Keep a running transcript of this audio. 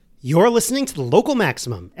You're listening to The Local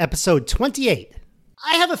Maximum, episode 28.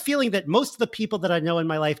 I have a feeling that most of the people that I know in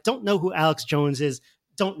my life don't know who Alex Jones is,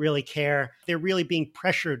 don't really care. They're really being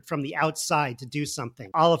pressured from the outside to do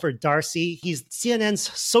something. Oliver Dorsey, he's CNN's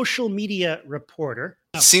social media reporter.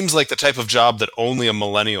 Seems like the type of job that only a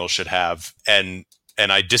millennial should have, and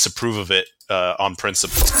I disapprove of it on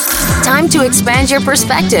principle. Time to expand your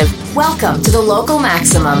perspective. Welcome to The Local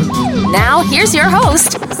Maximum. Now, here's your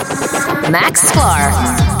host, Max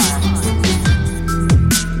Sklar.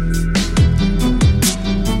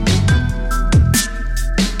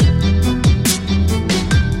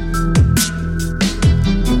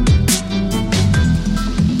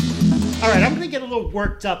 All right, I'm going to get a little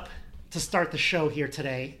worked up to start the show here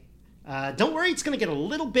today. Don't worry, it's going to get a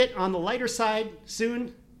little bit on the lighter side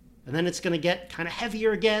soon, and then it's going to get kind of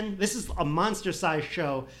heavier again. This is a monster-sized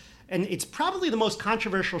show, and it's probably the most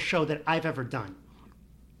controversial show that I've ever done.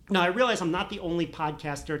 Now, I realize I'm not the only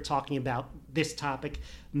podcaster talking about this topic.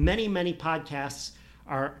 Many, many podcasts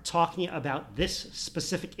are talking about this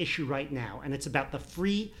specific issue right now, and it's about the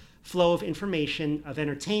free flow of information, of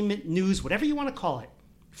entertainment, news, whatever you want to call it.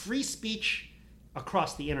 Free speech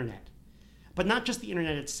across the internet. But not just the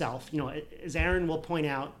internet itself. You know, as Aaron will point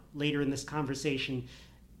out later in this conversation,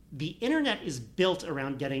 the internet is built to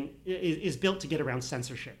get around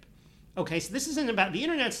censorship. Okay, so this isn't about, the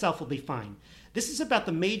internet itself will be fine. This is about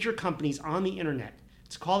the major companies on the internet.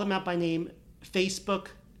 To call them out by name, Facebook,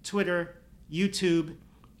 Twitter, YouTube,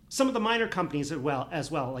 some of the minor companies as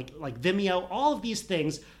well, like Vimeo. All of these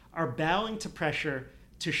things are bowing to pressure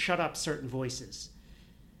to shut up certain voices.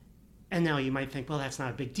 And now you might think, well, that's not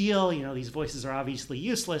a big deal. You know, these voices are obviously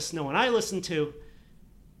useless. No one I listen to.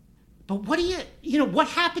 But what what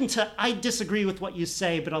happened to, I disagree with what you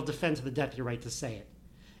say, but I'll defend to the death your right to say it.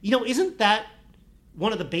 You know, isn't that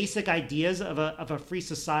one of the basic ideas of a free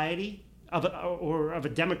society, of a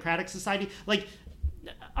democratic society? Like,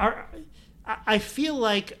 I feel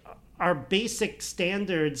like our basic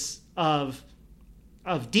standards of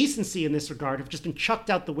decency in this regard have just been chucked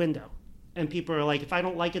out the window. And people are like, if I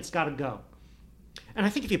don't like it, it's got to go. And I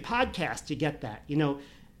think if you podcast, you get that. You know,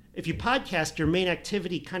 if you podcast, your main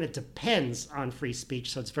activity kind of depends on free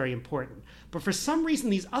speech, so it's very important. But for some reason,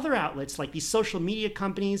 these other outlets, like these social media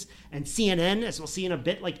companies and CNN, as we'll see in a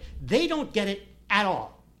bit, like, they don't get it at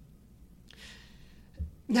all.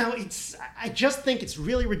 Now, I just think it's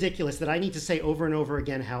really ridiculous that I need to say over and over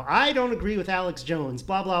again how I don't agree with Alex Jones,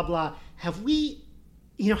 blah, blah, blah. How have we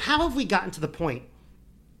gotten to the point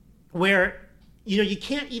where, you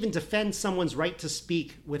can't even defend someone's right to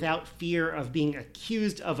speak without fear of being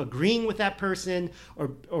accused of agreeing with that person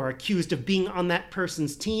or accused of being on that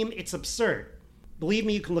person's team? It's absurd. Believe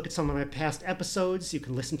me, you can look at some of my past episodes. You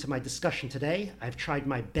can listen to my discussion today. I've tried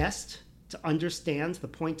my best to understand the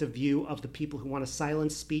point of view of the people who want to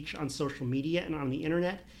silence speech on social media and on the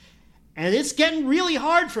internet. And it's getting really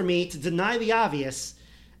hard for me to deny the obvious.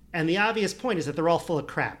 And the obvious point is that they're all full of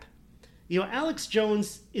crap. You know, Alex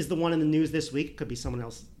Jones is the one in the news this week. Could be someone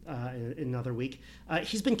else in another week.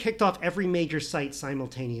 He's been kicked off every major site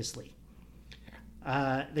simultaneously.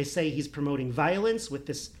 They say he's promoting violence with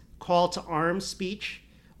this call to arms speech.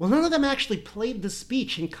 Well, none of them actually played the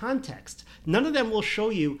speech in context. None of them will show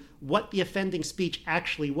you what the offending speech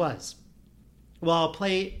actually was. Well, I'll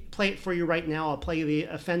play it for you right now. I'll play the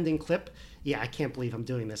offending clip. Yeah, I can't believe I'm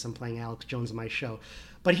doing this. I'm playing Alex Jones on my show.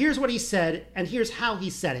 But here's what he said, and here's how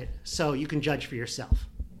he said it, so you can judge for yourself.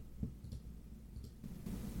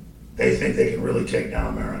 They think they can really take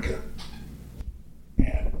down America.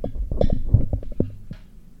 And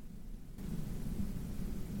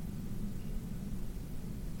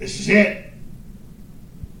this is it.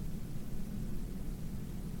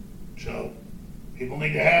 So people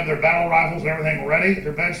need to have their battle rifles and everything ready at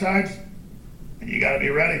their bedsides, and you got to be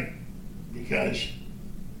ready, because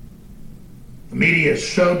the media is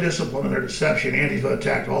so disciplined in their deception. Antifa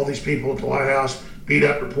attacked all these people at the White House, beat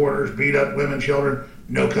up reporters, beat up women, children,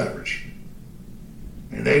 no coverage.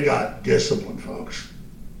 And they've got discipline, folks.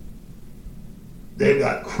 They've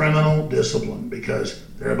got criminal discipline because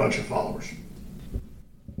they're a bunch of followers.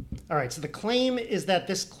 All right, so the claim is that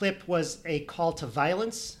this clip was a call to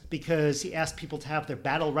violence because he asked people to have their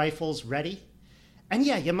battle rifles ready. And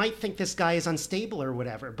yeah, you might think this guy is unstable or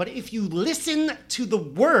whatever, but if you listen to the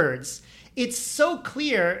words, it's so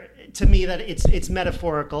clear to me that it's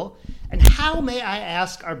metaphorical. And how, may I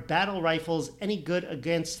ask, are battle rifles any good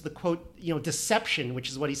against the, quote, deception, which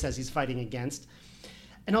is what he says he's fighting against?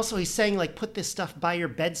 And also he's saying, like, put this stuff by your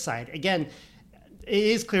bedside. Again, it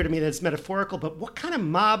is clear to me that it's metaphorical, but what kind of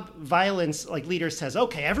mob violence, like, leader says,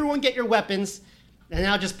 okay, everyone get your weapons, and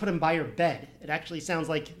now just put them by your bed? It actually sounds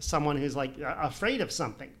like someone who's, like, afraid of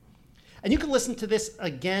something. And you can listen to this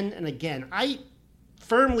again and again. I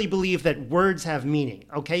firmly believe that words have meaning,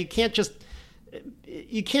 okay? You can't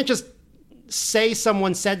just say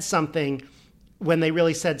someone said something when they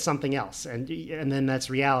really said something else, and then that's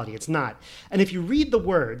reality. It's not. And if you read the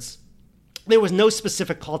words, there was no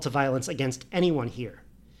specific call to violence against anyone here.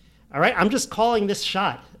 All right? I'm just calling this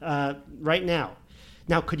shot right now.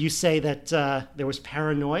 Now, could you say that there was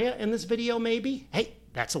paranoia in this video, maybe? Hey,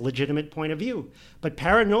 that's a legitimate point of view. But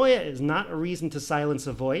paranoia is not a reason to silence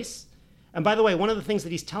a voice. And by the way, one of the things that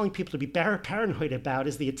he's telling people to be paranoid about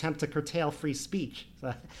is the attempt to curtail free speech.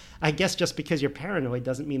 So I guess just because you're paranoid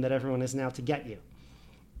doesn't mean that everyone is now to get you.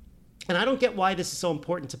 And I don't get why this is so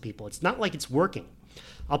important to people. It's not like it's working.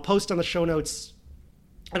 I'll post on the show notes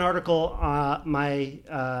an article,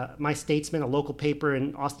 my Statesman, a local paper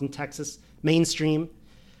in Austin, Texas, mainstream,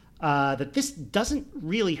 that this doesn't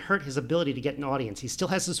really hurt his ability to get an audience. He still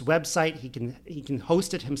has this website. He can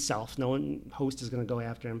host it himself. No one host is going to go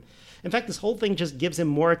after him. In fact, this whole thing just gives him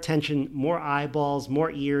more attention, more eyeballs, more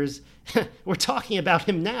ears. We're talking about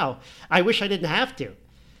him now. I wish I didn't have to.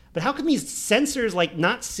 But how can these censors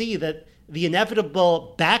not see that the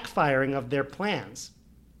inevitable backfiring of their plans?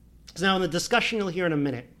 So now in the discussion you'll hear in a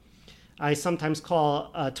minute, I sometimes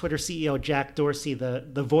call Twitter CEO Jack Dorsey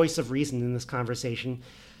the voice of reason in this conversation.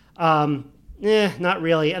 Not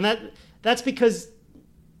really. And that's because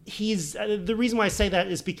the reason why I say that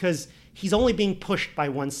is because he's only being pushed by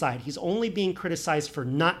one side. He's only being criticized for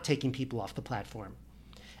not taking people off the platform.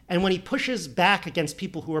 And when he pushes back against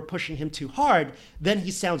people who are pushing him too hard, then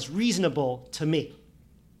he sounds reasonable to me.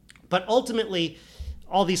 But ultimately,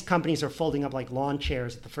 all these companies are folding up like lawn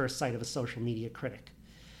chairs at the first sight of a social media critic.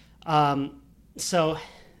 So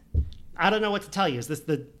I don't know what to tell you. Is this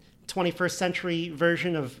the 21st century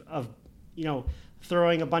version of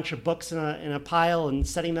throwing a bunch of books in a pile and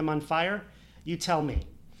setting them on fire? You tell me.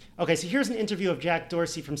 Okay, so here's an interview of Jack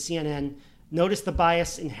Dorsey from CNN. Notice the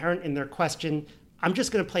bias inherent in their question. I'm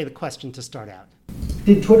just going to play the question to start out.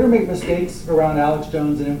 Did Twitter make mistakes around Alex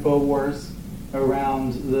Jones and InfoWars,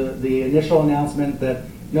 around the initial announcement that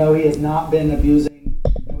no, he has not been abusing,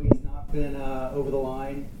 no, he has not been over the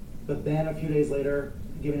line, but then a few days later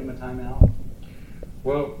giving him a timeout?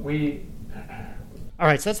 Well, All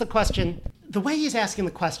right, so that's the question. The way he's asking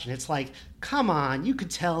the question, it's like, come on, you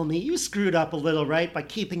could tell me you screwed up a little, right, by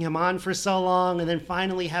keeping him on for so long and then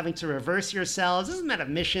finally having to reverse yourselves. Isn't that a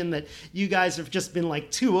mission that you guys have just been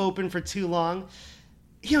too open for too long?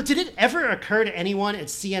 Did it ever occur to anyone at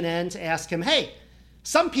CNN to ask him, hey,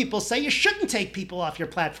 some people say you shouldn't take people off your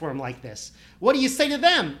platform like this. What do you say to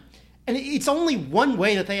them? And it's only one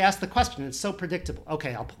way that they ask the question. It's so predictable.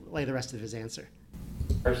 Okay, I'll play the rest of his answer.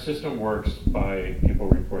 our system works by people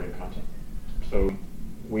reporting content. So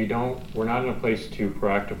we're not in a place to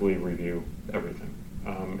proactively review everything.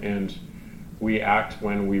 And we act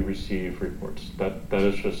when we receive reports. That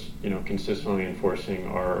is just, consistently enforcing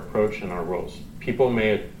our approach and our roles. People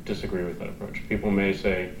may disagree with that approach. People may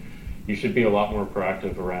say, you should be a lot more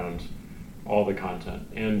proactive around all the content.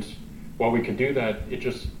 And while we could do that,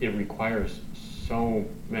 it requires so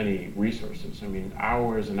many resources. I mean,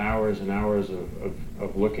 hours and hours and hours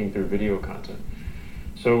of looking through video content.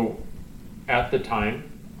 So at the time,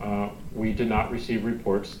 we did not receive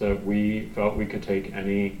reports that we felt we could take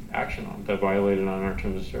any action on that violated on our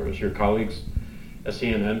terms of service. Your colleagues at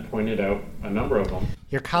CNN pointed out a number of them.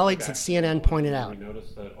 Your colleagues at CNN pointed out. We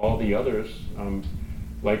noticed that all the others,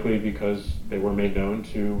 likely because they were made known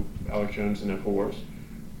to Alex Jones and InfoWars,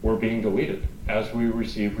 were being deleted. As we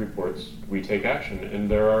receive reports, we take action, and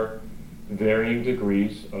there are varying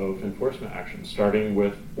degrees of enforcement action, starting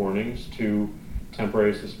with warnings to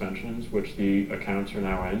temporary suspensions, which the accounts are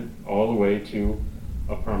now in, all the way to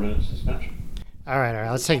a permanent suspension. All right,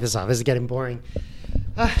 let's take this off. This is getting boring.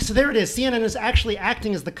 So there it is. CNN is actually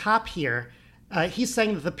acting as the cop here. He's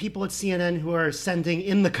saying that the people at CNN who are sending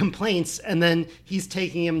in the complaints, and then he's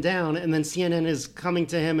taking him down, and then CNN is coming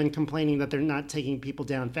to him and complaining that they're not taking people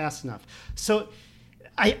down fast enough. So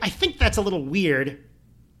I think that's a little weird.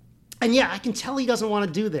 And yeah, I can tell he doesn't want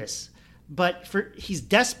to do this, but he's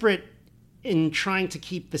desperate in trying to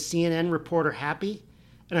keep the CNN reporter happy,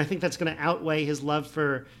 and I think that's going to outweigh his love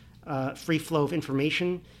for free flow of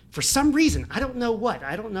information. For some reason, I don't know what.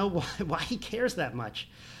 I don't know why he cares that much.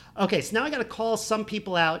 Okay, so now I got to call some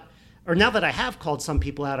people out, or now that I have called some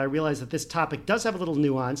people out, I realize that this topic does have a little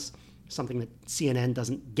nuance, something that CNN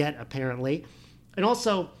doesn't get, apparently. And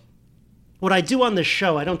also, what I do on this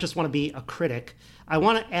show, I don't just want to be a critic. I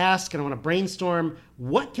want to ask and I want to brainstorm,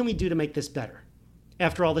 what can we do to make this better?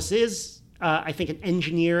 After all, this is, I think, an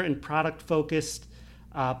engineer and product-focused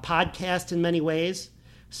podcast in many ways.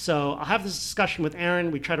 So I'll have this discussion with Aaron.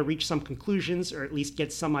 We try to reach some conclusions or at least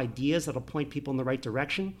get some ideas that'll point people in the right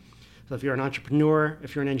direction. So if you're an entrepreneur,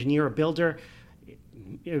 if you're an engineer or builder,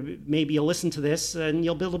 maybe you'll listen to this and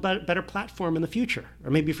you'll build a better platform in the future. Or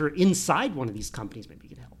maybe if you're inside one of these companies, maybe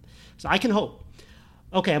you can help. So I can hope.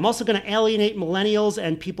 Okay, I'm also going to alienate millennials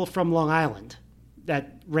and people from Long Island.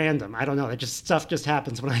 That random. I don't know. Stuff just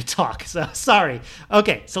happens when I talk. So sorry.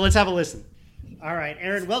 Okay, so let's have a listen. All right,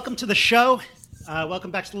 Aaron, welcome to the show.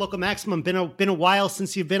 Welcome back to the Local Maximum. Been a while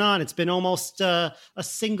since you've been on. It's been almost a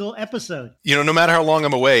single episode. No matter how long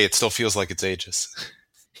I'm away, it still feels like it's ages.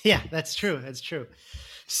 Yeah, that's true. That's true.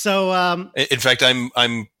 So, in fact,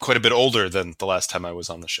 I'm quite a bit older than the last time I was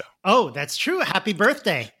on the show. Oh, that's true. Happy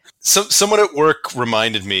birthday. So, someone at work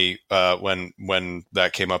reminded me when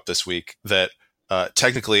that came up this week that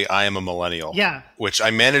technically I am a millennial. Yeah. Which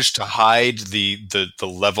I managed to hide the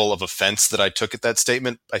level of offense that I took at that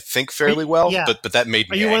statement, I think, fairly well. Yeah. But that made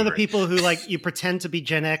me Are you angry. one of the people who you pretend to be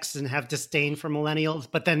Gen X and have disdain for millennials,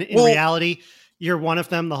 but then in reality, you're one of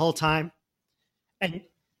them the whole time? And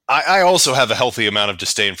I also have a healthy amount of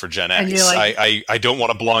disdain for Gen X. And I don't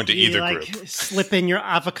want to belong to either group. Slip in your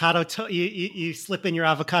avocado you slip in your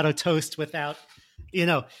avocado toast without,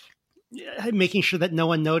 making sure that no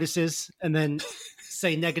one notices, and then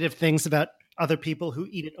say negative things about other people who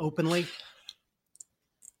eat it openly.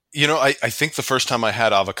 I think the first time I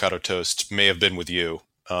had avocado toast may have been with you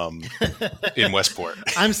in Westport.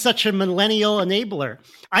 I'm such a millennial enabler.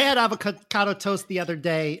 I had avocado toast the other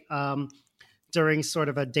day during sort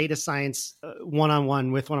of a data science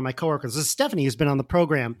one-on-one with one of my coworkers. This is Stephanie, who's been on the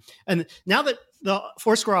program. And now that the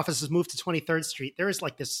Foursquare office has moved to 23rd Street, there is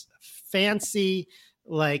this fancy,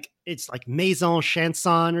 it's like Maison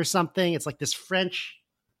Chanson or something. It's like this French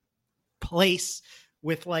place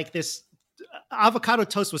with this avocado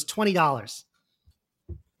toast was $20.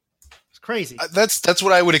 It's crazy. That's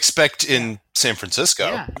what I would expect in San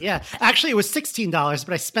Francisco. Yeah. Actually, it was $16,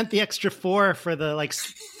 but I spent the extra $4 for the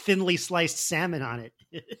thinly sliced salmon on it.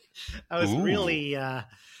 I was really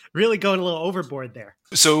going a little overboard there.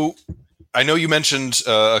 So I know you mentioned,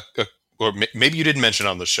 or maybe you didn't mention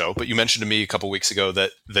on the show, but you mentioned to me a couple weeks ago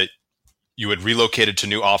that you had relocated to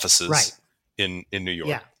new offices in New York.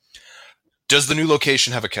 Yeah. Does the new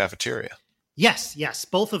location have a cafeteria? Yes,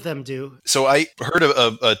 both of them do. So I heard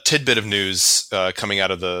a tidbit of news coming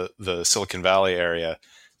out of the Silicon Valley area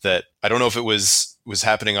that I don't know if it was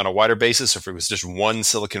happening on a wider basis or if it was just one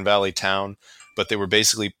Silicon Valley town, but they were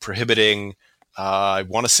basically prohibiting, I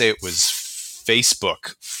want to say it was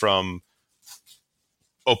Facebook from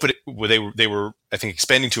opening. They were I think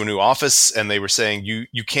expanding to a new office, and they were saying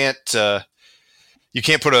you can't put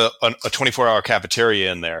a 24-hour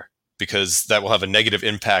cafeteria in there, because that will have a negative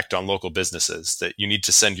impact on local businesses, that you need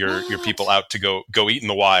to send your people out to go eat in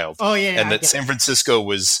the wild. Oh, yeah. And that San Francisco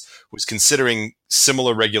was considering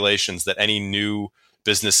similar regulations, that any new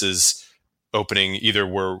businesses opening either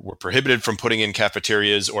were prohibited from putting in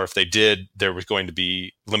cafeterias, or if they did, there was going to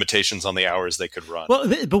be limitations on the hours they could run.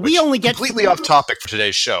 Well, but we only get completely off topic for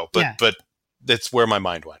today's show, but that's where my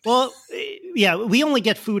mind went. Well, yeah, we only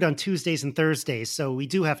get food on Tuesdays and Thursdays, so we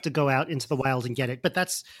do have to go out into the wild and get it. But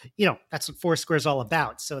that's what Foursquare is all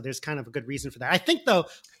about. So there's kind of a good reason for that. I think, though,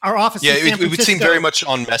 our office in San Francisco, it would seem very much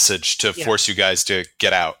on message to force you guys to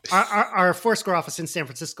get out. Our Foursquare office in San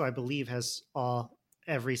Francisco, I believe, has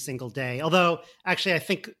every single day. Although, actually, I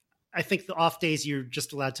think the off days you're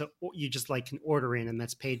just allowed to, can order in, and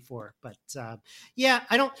that's paid for. But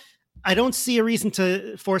I don't see a reason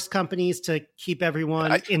to force companies to keep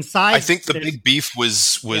everyone inside. I think the big beef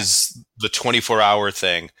was the 24-hour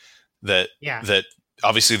thing. That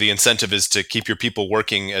obviously the incentive is to keep your people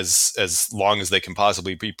working as long as they can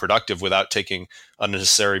possibly be productive without taking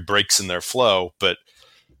unnecessary breaks in their flow. But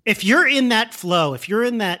if you're in that flow, if you're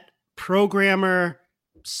in that programmer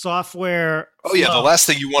software flow, the last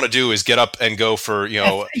thing you want to do is get up and go for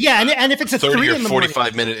and if it's a 30 or 45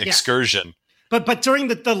 morning, minute excursion. But during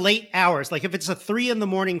the late hours, like if it's a 3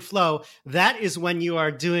 a.m. flow, that is when you are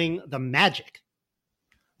doing the magic.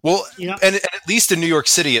 Well, and at least in New York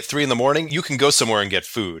City at 3 a.m, you can go somewhere and get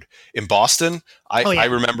food. In Boston, I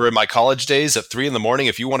remember in my college days at 3 a.m,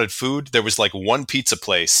 if you wanted food, there was one pizza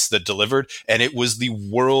place that delivered, and it was the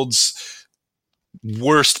world's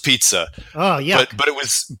worst pizza. Oh yeah. But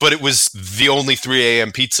it was the only 3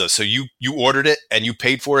 a.m. pizza. So you ordered it and you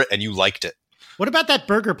paid for it and you liked it. What about that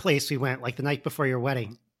burger place we went the night before your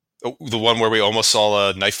wedding? Oh, the one where we almost saw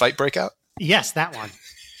a knife fight break out? Yes, that one.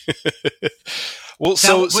 Well,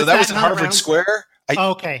 so that was at Harvard around? Square.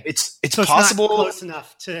 Okay. It's so possible. It's not close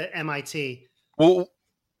enough to MIT. Well,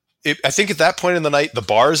 I think at that point in the night, the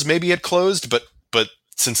bars maybe had closed, but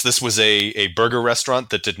since this was a burger restaurant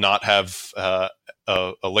that did not have a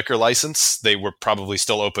liquor license, they were probably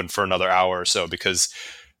still open for another hour or so, because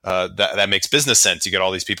that makes business sense. You get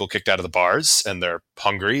all these people kicked out of the bars and they're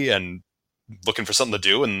hungry and looking for something to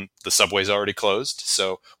do, and the subway's already closed.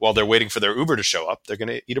 So while they're waiting for their Uber to show up, they're going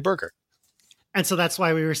to eat a burger. And so that's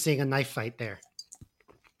why we were seeing a knife fight there.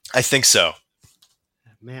 I think so.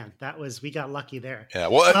 Man, we got lucky there. Yeah.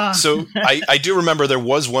 Well, so I do remember there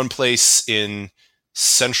was one place in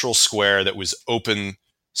Central Square that was open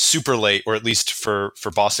super late, or at least for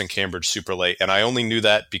Boston Cambridge super late. And I only knew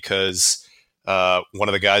that because one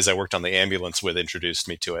of the guys I worked on the ambulance with introduced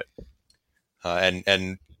me to it.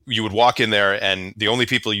 And you would walk in there, and the only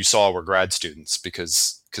people you saw were grad students,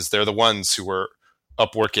 because they're the ones who were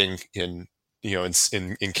up working in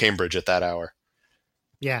Cambridge at that hour.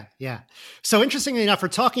 Yeah, yeah. So interestingly enough, we're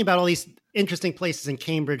talking about all these interesting places in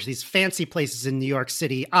Cambridge, these fancy places in New York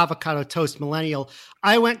City, Avocado Toast Millennial.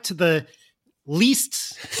 I went to the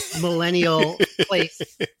least millennial place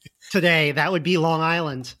today. That would be Long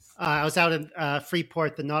Island. I was out in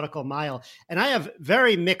Freeport, the Nautical Mile, and I have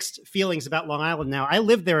very mixed feelings about Long Island now. I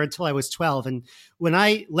lived there until I was 12, and when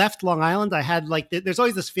I left Long Island, I had there's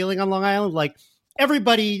always this feeling on Long Island, like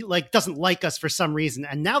everybody doesn't like us for some reason.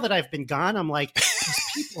 And now that I've been gone, I'm like,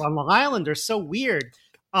 these people on Long Island are so weird.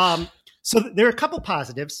 So there are a couple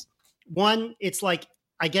positives. One, it's like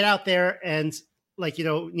I get out there and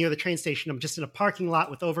near the train station, I'm just in a parking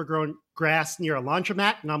lot with overgrown grass near a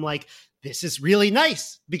laundromat. And I'm like, this is really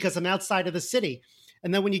nice because I'm outside of the city.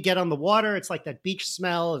 And then when you get on the water, it's like that beach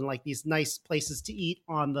smell and like these nice places to eat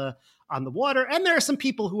on the water. And there are some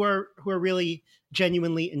people who are really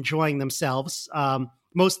genuinely enjoying themselves.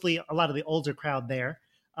 Mostly a lot of the older crowd there.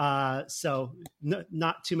 So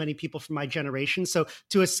not too many people from my generation. So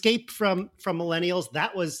to escape from millennials,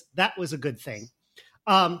 that was a good thing.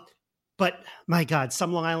 But my God,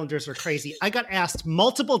 some Long Islanders are crazy. I got asked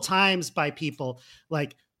multiple times by people,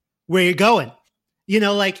 like, where you going?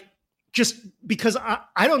 Just because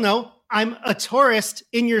I don't know, I'm a tourist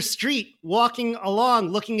in your street, walking along,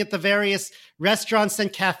 looking at the various restaurants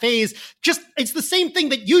and cafes. It's the same thing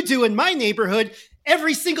that you do in my neighborhood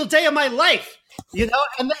every single day of my life, and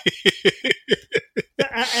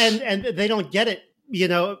and they don't get it.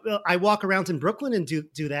 I walk around in Brooklyn and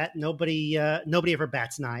do that. Nobody ever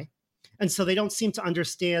bats an eye. And so they don't seem to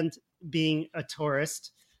understand being a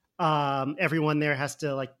tourist. Everyone there has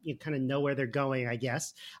to kind of know where they're going, I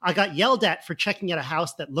guess. I got yelled at for checking out a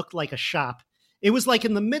house that looked like a shop. It was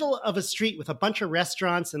in the middle of a street with a bunch of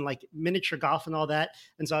restaurants and miniature golf and all that.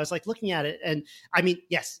 And so I was looking at it. And I mean,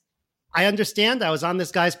 yes, I understand. I was on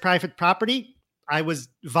this guy's private property. I was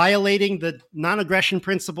violating the non-aggression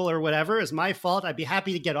principle or whatever. It's my fault. I'd be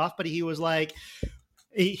happy to get off. But he was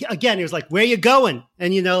he was like, where you going?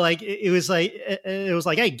 And, it was like,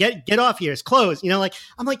 hey, get off here. It's closed.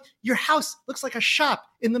 I'm like, your house looks like a shop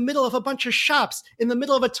in the middle of a bunch of shops in the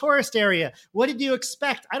middle of a tourist area. What did you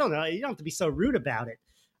expect? I don't know. You don't have to be so rude about it.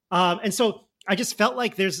 And so I just felt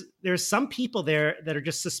like there's some people there that are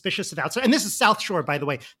just suspicious of outside. And this is South Shore, by the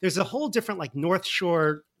way. There's a whole different North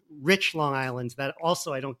Shore, rich Long Island that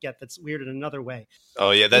also I don't get. That's weird in another way.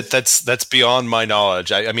 Oh yeah, that's beyond my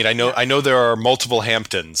knowledge. I mean, I know there are multiple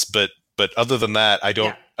Hamptons, but other than that, I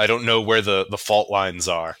don't know where the fault lines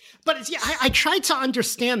are. But I tried to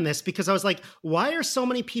understand this because I was like, why are so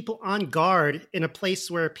many people on guard in a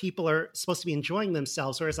place where people are supposed to be enjoying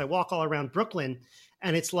themselves? Whereas I walk all around Brooklyn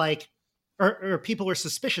and it's or people are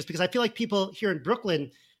suspicious, because I feel like people here in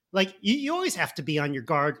Brooklyn, you always have to be on your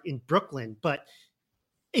guard in Brooklyn, but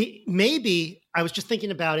maybe I was just thinking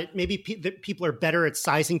about it. Maybe people are better at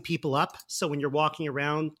sizing people up. So when you're walking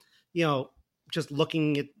around, just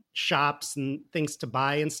looking at shops and things to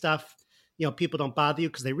buy and stuff, people don't bother you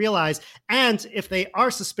because they realize. And if they are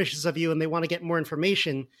suspicious of you and they want to get more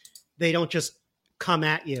information, they don't just come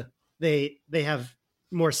at you. They have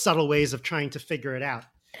more subtle ways of trying to figure it out.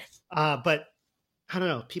 But I don't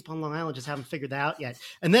know. People on Long Island just haven't figured that out yet.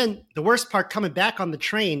 And then the worst part, coming back on the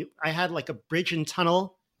train, I had a bridge and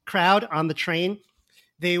tunnel crowd on the train.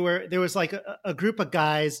 There was a group of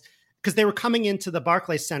guys, because they were coming into the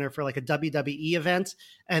Barclays Center for a WWE event,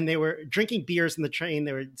 and they were drinking beers in the train.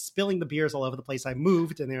 They were spilling the beers all over the place. I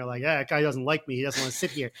moved, and they were like, that guy doesn't like me. He doesn't want to sit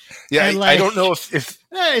here. Yeah, and I don't know if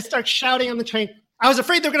I start shouting on the train. I was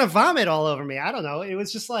afraid they were going to vomit all over me. I don't know. It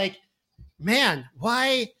was just man,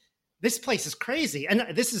 why? This place is crazy. And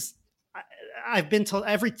this is, I've been told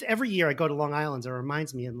every year I go to Long Island, it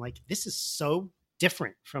reminds me, and this is so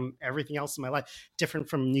different from everything else in my life. Different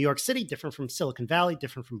from New York City, different from Silicon Valley,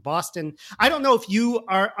 different from Boston. I don't know if you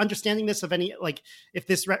are understanding this of any, like, if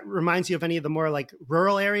this reminds you of any of the more like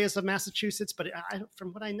rural areas of Massachusetts, but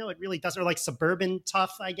from what I know, it really does, or like suburban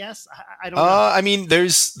tough, I guess. I don't know. I mean,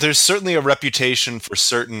 there's certainly a reputation for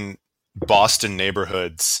certain Boston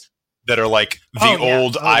neighborhoods that are like the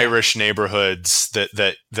old Irish neighborhoods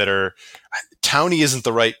that are, towny isn't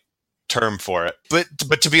the right term for it,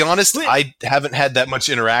 but to be honest, I haven't had that much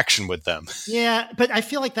interaction with them. Yeah, but I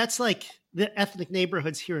feel like that's like the ethnic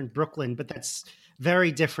neighborhoods here in Brooklyn, but that's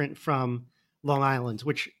very different from Long Island,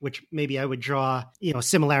 which maybe I would draw,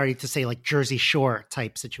 similarity to say like Jersey Shore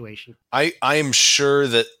type situation. I am sure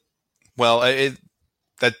that, well,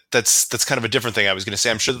 that's kind of a different thing. I was going to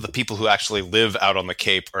say, I'm sure that the people who actually live out on the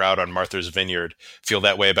Cape or out on Martha's Vineyard feel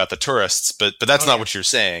that way about the tourists, but that's not what you're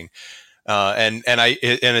saying. And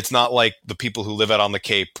it's not like the people who live out on the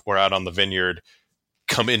Cape or out on the Vineyard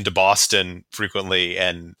come into Boston frequently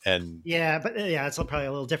and it's probably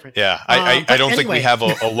a little different. Yeah, I don't think we have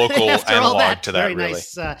a local analog to that. Very really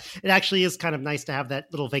nice. It actually is kind of nice to have that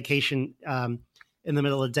little vacation in the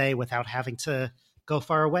middle of the day without having to go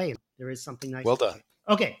far away. There is something nice. Well done.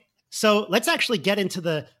 Okay, so let's actually get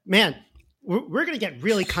into we're going to get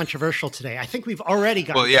really controversial today. I think we've already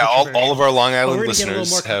got. Well, yeah, all of our Long Island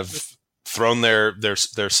listeners have thrown their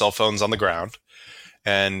cell phones on the ground,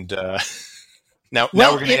 and now we're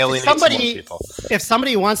going to alienate some more people. If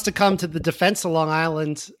somebody wants to come to the defense of Long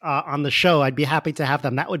Island on the show, I'd be happy to have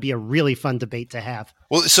them. That would be a really fun debate to have.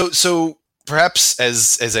 Well, so perhaps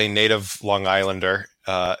as a native Long Islander,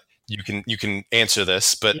 you can answer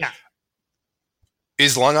this, but. Yeah.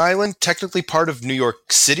 Is Long Island technically part of New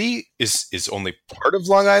York City? Is only part of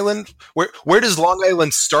Long Island? Where does Long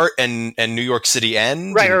Island start and New York City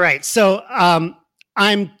end? Right. So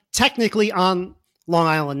I'm technically on Long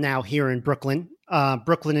Island now here in Brooklyn.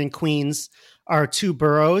 Brooklyn and Queens are two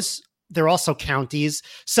boroughs. They're also counties.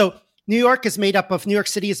 So New York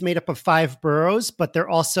City is made up of 5 boroughs, but they're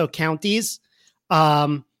also counties.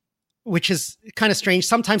 Which is kind of strange.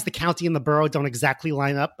 Sometimes the county and the borough don't exactly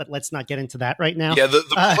line up, but let's not get into that right now. Yeah, the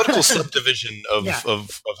political subdivision of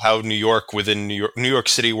how New York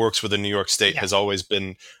City works within New York State has always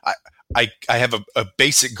been. I have a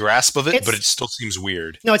basic grasp of it, but it still seems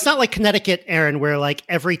weird. No, it's not like Connecticut, Aaron, where like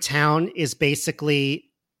every town is basically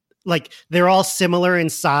like they're all similar in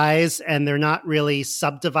size and they're not really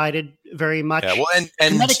subdivided very much. Yeah, well,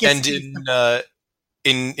 and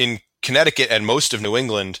in Connecticut and most of New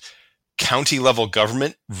England, county level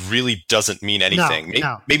government really doesn't mean anything.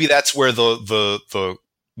 Maybe that's where the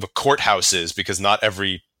courthouse is, because not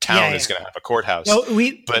every town is going to have a courthouse. No,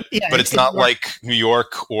 but it's not like New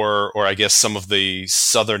York or I guess some of the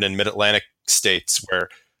southern and mid-Atlantic states where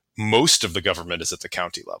most of the government is at the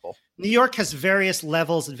county level. New York has various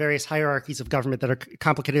levels and various hierarchies of government that are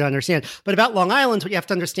complicated to understand. But about Long Island, what you have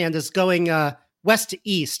to understand is going west to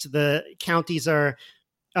east, the counties are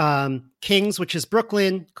Kings, which is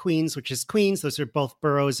Brooklyn, Queens, which is Queens. Those are both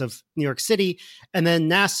boroughs of New York City. And then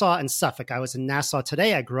Nassau and Suffolk. I was in Nassau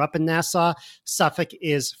today. I grew up in Nassau. Suffolk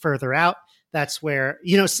is further out. That's where,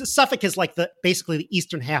 Suffolk is like basically the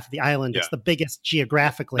eastern half of the island. Yeah. It's the biggest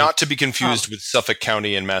geographically. Not to be confused with Suffolk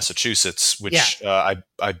County in Massachusetts, which I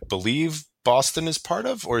believe Boston is part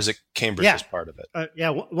of, or is it Cambridge is part of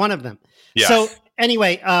it? One of them. Yeah. So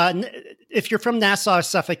anyway, if you're from Nassau or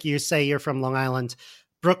Suffolk, you say you're from Long Island.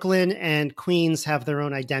 Brooklyn and Queens have their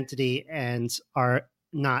own identity and are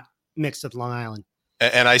not mixed with Long Island.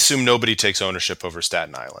 And I assume nobody takes ownership over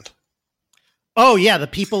Staten Island. Oh yeah, the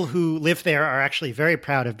people who live there are actually very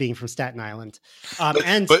proud of being from Staten Island. But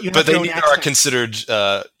they neither are considered,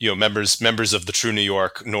 members of the true New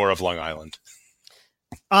York nor of Long Island.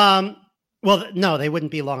 Well, no, they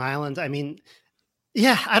wouldn't be Long Island. I mean,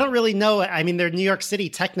 I don't really know. I mean, they're New York City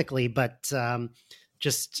technically, but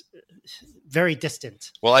just very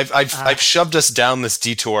distant. Well, I've shoved us down this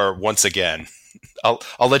detour once again. I'll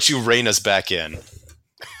let you rein us back in.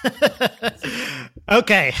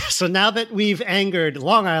 Okay, so now that we've angered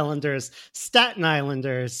Long Islanders, Staten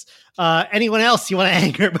Islanders, anyone else you want to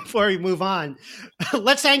anger before we move on,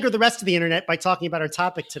 let's anger the rest of the internet by talking about our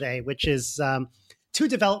topic today, which is 2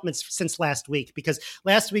 developments since last week. Because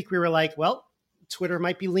last week we were like, well, Twitter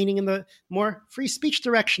might be leaning in the more free speech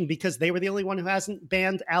direction because they were the only one who hasn't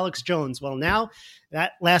banned Alex Jones. Well, now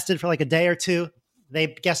that lasted for like a day or two.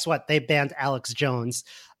 Guess what? They banned Alex Jones.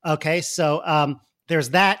 Okay, so there's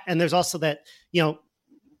that. And there's also that,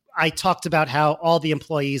 I talked about how all the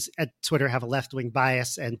employees at Twitter have a left-wing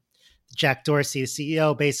bias, and Jack Dorsey, the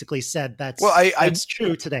CEO, basically said that's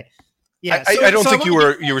true today. Yeah, I don't think you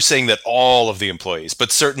were saying that all of the employees,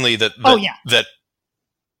 but certainly that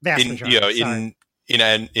Vast majority.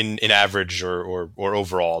 In average or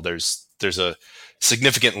overall, there's a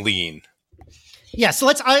significant lean. Yeah, so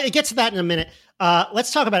let's get to that in a minute.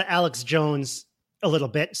 Let's talk about Alex Jones a little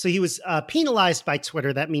bit. So he was penalized by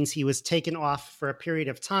Twitter. That means he was taken off for a period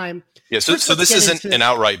of time. Yeah, so this isn't an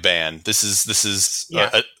outright ban. This is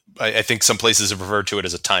I think some places have referred to it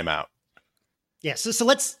as a timeout. Yeah, so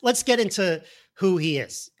let's get into who he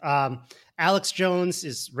is. Alex Jones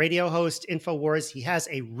is radio host, InfoWars. He has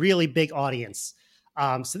a really big audience.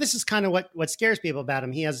 So this is kind of what scares people about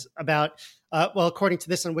him. He has about, according to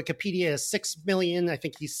this on Wikipedia, 6 million. I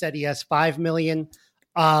think he said he has 5 million.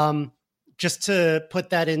 Just to put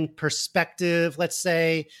that in perspective, let's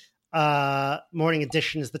say Morning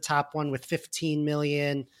Edition is the top one with 15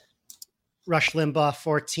 million. Rush Limbaugh,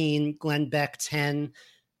 14. Glenn Beck, 10.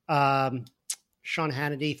 Sean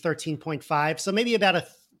Hannity, 13.5. So maybe about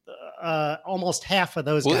almost half of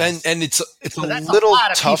those guys. And it's a little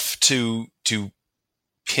tough to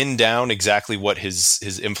pin down exactly what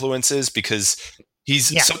his influence is, because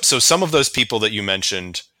so some of those people that you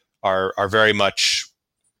mentioned are very much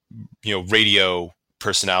radio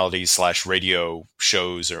personalities / radio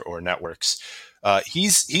shows or networks.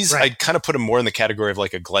 He's right. I'd kind of put him more in the category of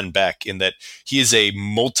like a Glenn Beck, in that he is a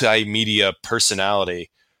multimedia personality.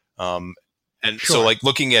 So like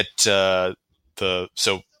looking at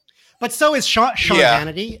but so is Sean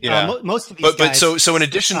Hannity. Yeah. Most of these guys. But so in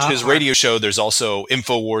addition to his radio show, there's also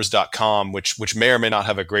Infowars.com, which may or may not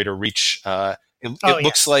have a greater reach. It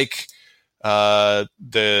looks like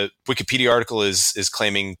the Wikipedia article is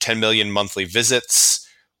claiming 10 million monthly visits,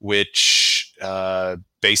 which it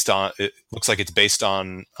looks like it's based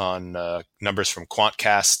on numbers from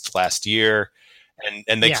Quantcast last year.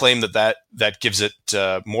 And they claim that gives it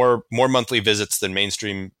more monthly visits than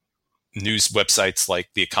mainstream news websites like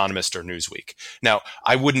The Economist or Newsweek. Now,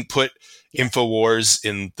 I wouldn't put InfoWars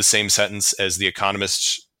in the same sentence as The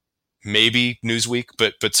Economist, maybe Newsweek,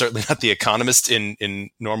 but certainly not The Economist in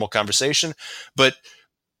normal conversation. But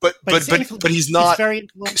he's not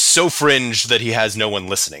so fringe that he has no one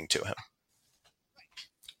listening to him.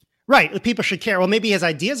 Right, people should care. Well, maybe his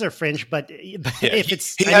ideas are fringe, but if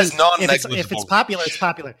it's if it's popular, it's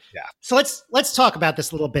popular. Yeah. So let's talk about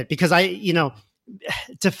this a little bit, because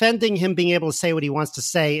defending him being able to say what he wants to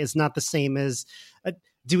say is not the same as.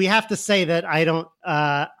 Do we have to say that I don't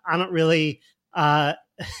really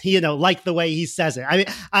like the way he says it? I mean,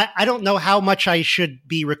 I don't know how much I should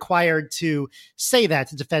be required to say that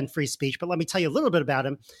to defend free speech, but let me tell you a little bit about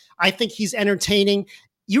him. I think he's entertaining.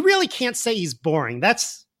 You really can't say he's boring.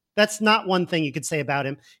 That's not one thing you could say about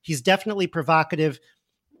him. He's definitely provocative.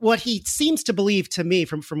 What he seems to believe, to me,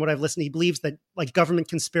 from what I've listened, he believes that like government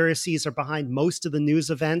conspiracies are behind most of the news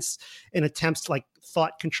events in attempts to like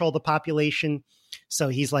thought control the population. So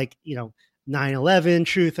he's like, 9/11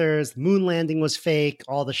 truthers, moon landing was fake,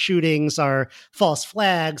 all the shootings are false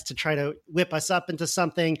flags to try to whip us up into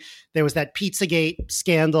something. There was that Pizzagate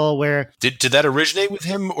scandal where... Did that originate with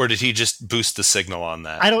him, or did he just boost the signal on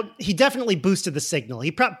that? He definitely boosted the signal.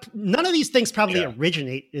 None of these things probably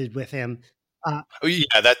originated with him.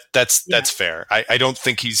 That's fair. I don't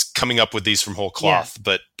think he's coming up with these from whole cloth,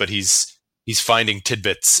 but he's finding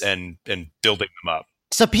tidbits and building them up.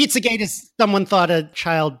 So Pizzagate is, someone thought a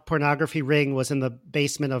child pornography ring was in the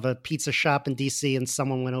basement of a pizza shop in DC, and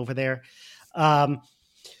someone went over there.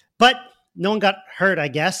 But no one got hurt, I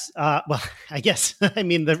guess. I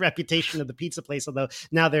mean, the reputation of the pizza place, although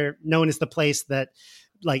now they're known as the place that,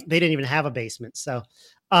 like, they didn't even have a basement. So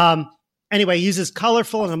anyway, he uses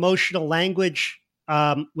colorful and emotional language,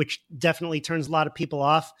 which definitely turns a lot of people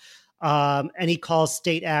off. And he calls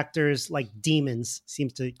state actors like demons,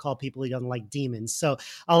 seems to call people he doesn't like demons. So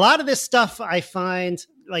a lot of this stuff I find,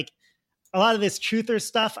 like a lot of this truther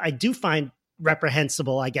stuff, I do find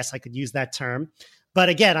reprehensible. I guess I could use that term. But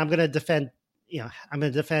again, I'm going to defend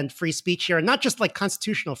free speech here, and not just like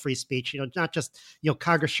constitutional free speech, not just,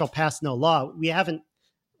 Congress shall pass no law. We haven't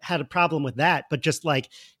had a problem with that, but just like,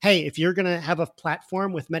 hey, if you're going to have a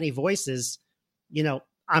platform with many voices,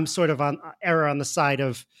 I'm sort of on the side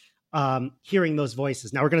of hearing those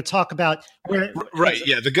voices. Now we're going to talk about right.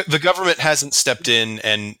 Yeah, the government hasn't stepped in,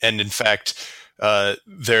 and in fact,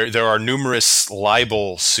 there are numerous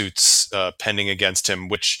libel suits pending against him.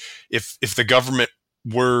 Which, if the government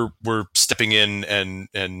were stepping in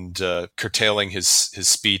and curtailing his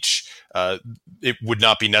speech, it would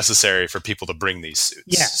not be necessary for people to bring these suits.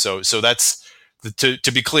 Yeah. So that's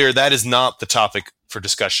to be clear, that is not the topic for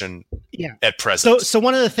discussion at present. So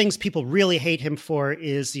one of the things people really hate him for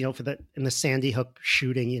is, in the Sandy Hook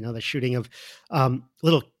shooting, the shooting of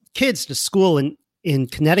little kids to school in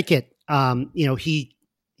Connecticut. He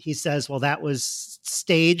he says, well, that was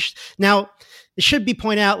staged. Now, it should be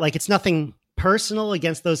pointed out, like, it's nothing personal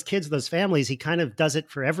against those kids, those families. He kind of does it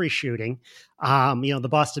for every shooting. The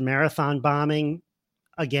Boston Marathon bombing,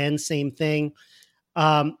 again, same thing.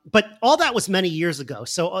 But all that was many years ago.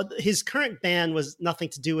 So his current ban was nothing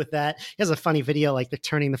to do with that. He has a funny video, like they're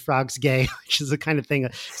turning the frogs gay, which is the kind of thing,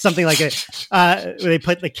 something like where they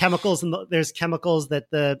put the chemicals there's chemicals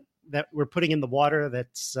that we're putting in the water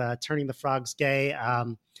that's turning the frogs gay. I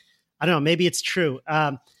don't know. Maybe it's true.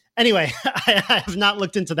 Anyway, I have not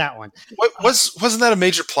looked into that one. Wasn't that a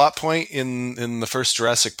major plot point in the first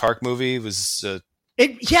Jurassic Park movie? Was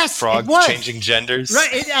frog changing genders?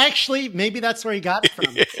 Right. It actually, maybe that's where he got it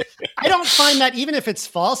from. I don't find that, even if it's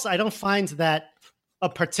false, I don't find that a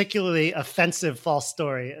particularly offensive false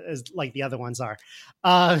story as like the other ones are.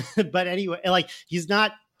 But anyway, like he's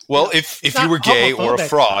not. Well, if you were gay or a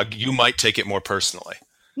frog, you might take it more personally.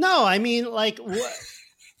 No, I mean, like,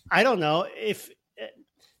 I don't know if.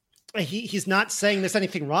 He's not saying there's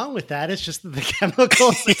anything wrong with that. It's just that the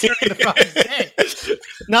chemicals are turning the frogs gay.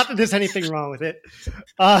 Not that there's anything wrong with it.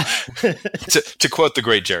 To quote the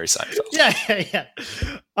great Jerry Seinfeld.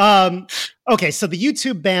 Yeah. Okay, so the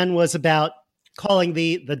YouTube ban was about calling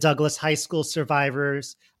the Douglas High School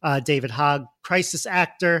survivors, David Hogg, crisis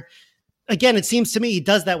actor. Again, it seems to me he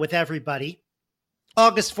does that with everybody.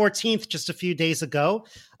 August 14th, just a few days ago,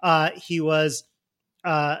 there was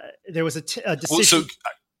a decision.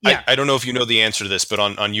 Yeah. I don't know if you know the answer to this, but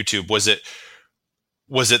on YouTube, was it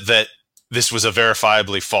that this was a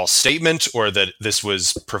verifiably false statement, or that this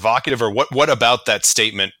was provocative, or what about that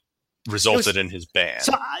statement resulted in his ban?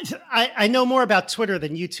 So I know more about Twitter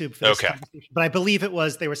than YouTube for this conversation, but I believe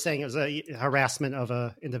they were saying it was a harassment of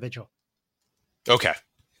an individual. Okay.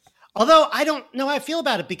 Although I don't know how I feel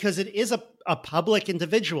about it, because it is a public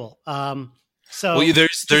individual. So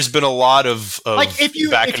there's been a lot of like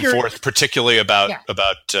back and forth, particularly about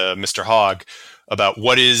Mr. Hogg, about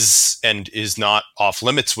what is and is not off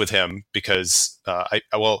limits with him, because I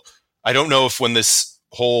don't know if when this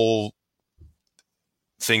whole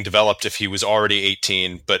thing developed, if he was already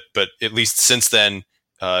 18, but at least since then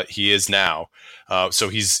he is now. So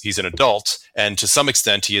he's an adult, and to some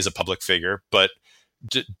extent he is a public figure, but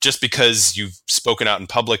just because you've spoken out in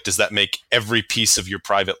public, does that make every piece of your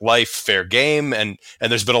private life fair game? And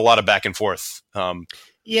there's been a lot of back and forth. I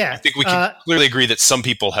think we can clearly agree that some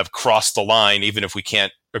people have crossed the line, even if we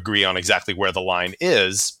can't agree on exactly where the line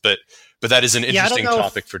is. But that is an interesting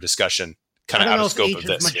topic for discussion, kind of out of scope of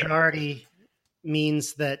this. Majority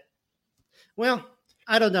means that. Well,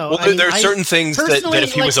 I don't know. Well, there are certain ththings that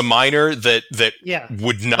if he was a minor, that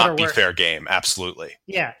would not be fair game. Absolutely.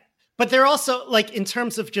 Yeah. But they're also, like, in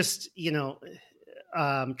terms of just,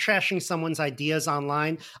 trashing someone's ideas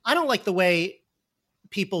online, I don't like the way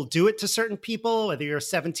people do it to certain people, whether you're a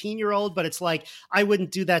 17-year-old, but it's like, I wouldn't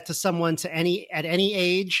do that to someone at any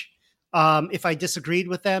age if I disagreed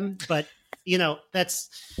with them. But, that's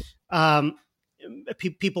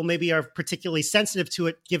people maybe are particularly sensitive to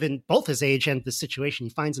it, given both his age and the situation he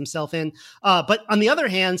finds himself in. But on the other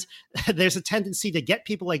hand, there's a tendency to get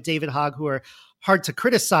people like David Hogg, who are hard to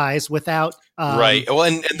criticize without right. Well,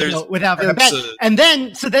 and there's without very bad. And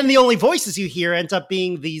then the only voices you hear end up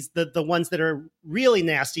being the ones that are really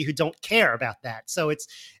nasty, who don't care about that. So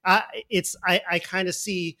I kind of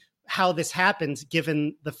see how this happened,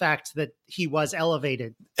 given the fact that he was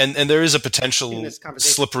elevated. And there is a potential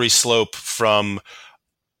slippery slope from,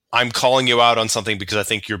 I'm calling you out on something because I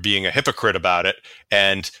think you're being a hypocrite about it,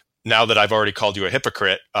 and now that I've already called you a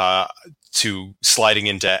hypocrite, to sliding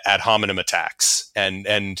into ad hominem attacks. And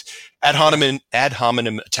ad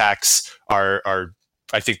hominem attacks are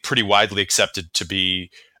I think pretty widely accepted to be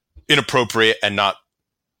inappropriate and not,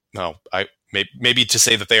 maybe to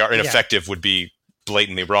say that they are ineffective would be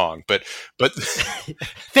blatantly wrong, but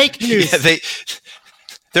fake news.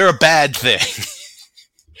 They're a bad thing.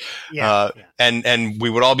 And we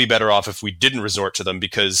would all be better off if we didn't resort to them,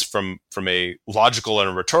 because from a logical and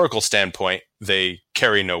a rhetorical standpoint, they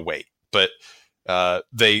carry no weight. But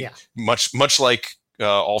much like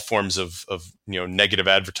all forms of negative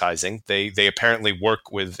advertising, they apparently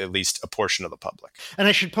work with at least a portion of the public. And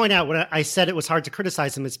I should point out, when I said it was hard to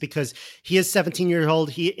criticize him, it's because he is 17 years old.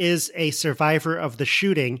 He is a survivor of the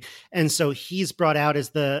shooting, and so he's brought out as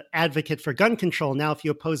the advocate for gun control. Now, if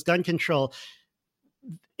you oppose gun control,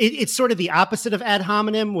 it's sort of the opposite of ad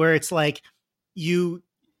hominem, where it's like you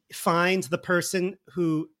find the person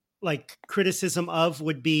who, like, criticism of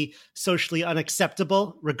would be socially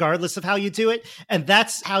unacceptable, regardless of how you do it. And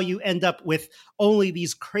that's how you end up with only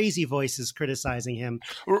these crazy voices criticizing him.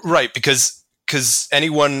 Right. Because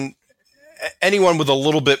anyone anyone with a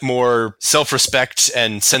little bit more self-respect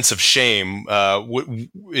and sense of shame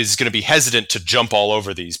is going to be hesitant to jump all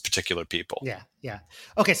over these particular people. Yeah.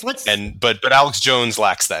 Okay, so let's. But Alex Jones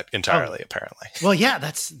lacks that entirely, apparently. Well, yeah,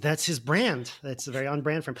 that's his brand. That's very on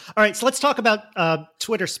brand for him. All right, so let's talk about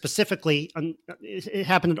Twitter specifically. It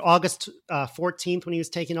happened on August 14th when he was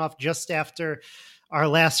taken off just after our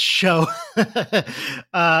last show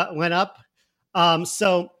went up.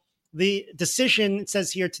 So the decision, it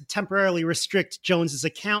says here, to temporarily restrict Jones's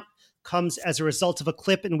account comes as a result of a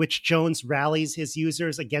clip in which Jones rallies his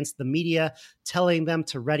users against the media, telling them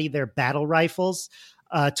to ready their battle rifles.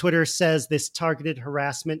 Twitter says this targeted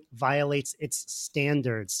harassment violates its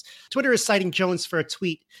standards. Twitter is citing Jones for a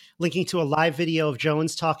tweet linking to a live video of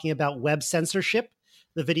Jones talking about web censorship.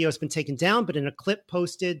 The video has been taken down, but in a clip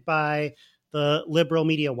posted by the liberal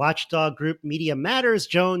media watchdog group Media Matters,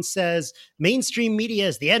 Jones says mainstream media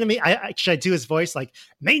is the enemy. Should I do his voice? Like,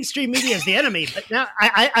 mainstream media is the enemy. But now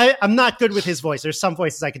I'm not good with his voice. There's some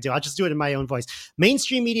voices I could do. I'll just do it in my own voice.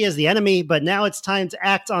 Mainstream media is the enemy, but now it's time to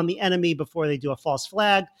act on the enemy before they do a false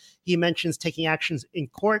flag. He mentions taking actions in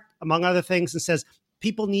court, among other things, and says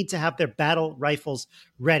people need to have their battle rifles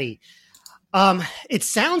ready. It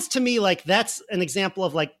sounds to me like that's an example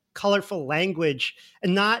of like colorful language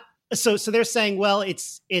and not. So they're saying, well,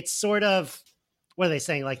 it's sort of, what are they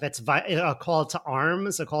saying? Like that's a call to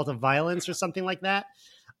arms, a call to violence or something like that.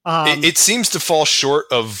 It seems to fall short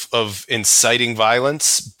of inciting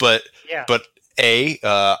violence, but I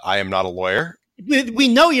am not a lawyer. We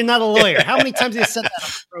know you're not a lawyer. How many times have you said that on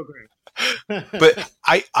the program? But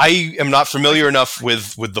I am not familiar enough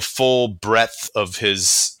with the full breadth of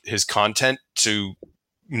his content to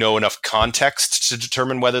know enough context to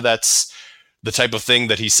determine whether that's the type of thing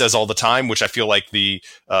that he says all the time, which I feel like the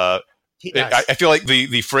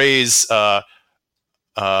phrase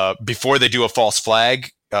before they do a false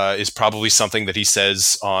flag is probably something that he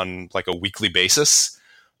says on like a weekly basis.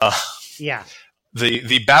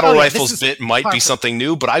 The battle rifles bit might be something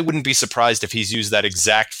new, but I wouldn't be surprised if he's used that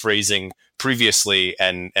exact phrasing previously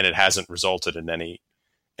and it hasn't resulted in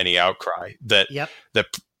any outcry. That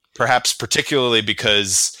perhaps particularly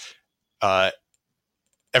because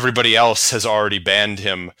everybody else has already banned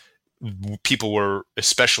him, people were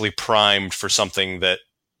especially primed for something that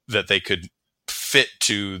they could fit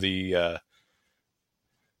to the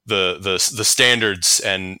standards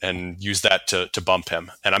and use that to bump him.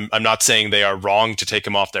 And I'm not saying they are wrong to take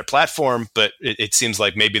him off their platform, but it seems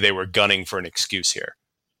like maybe they were gunning for an excuse here.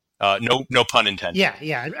 No pun intended.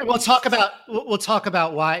 Yeah. We'll talk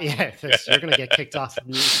about why. Yeah, you're going to get kicked off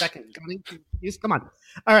in a second. Come on.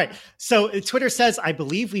 All right. So Twitter says, I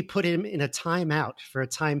believe we put him in a timeout for a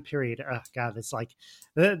time period. Oh God, it's like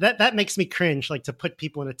that makes me cringe. Like to put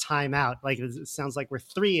people in a timeout. Like it sounds like we're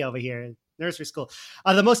 3 over here in nursery school.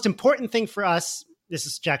 The most important thing for us, this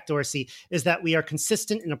is Jack Dorsey, is that we are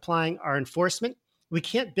consistent in applying our enforcement. We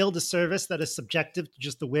can't build a service that is subjective to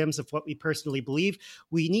just the whims of what we personally believe.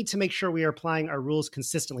 We need to make sure we are applying our rules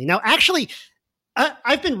consistently. Now, actually,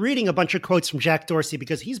 I've been reading a bunch of quotes from Jack Dorsey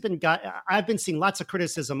because I've been seeing lots of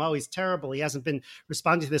criticism. Oh, he's terrible. He hasn't been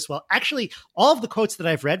responding to this well. Actually, all of the quotes that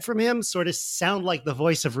I've read from him sort of sound like the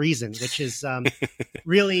voice of reason, which is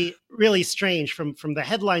really, really strange from the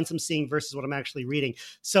headlines I'm seeing versus what I'm actually reading.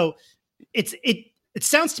 So it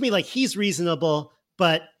sounds to me like he's reasonable,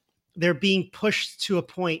 but they're being pushed to a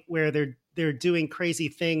point where they're doing crazy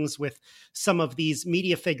things with some of these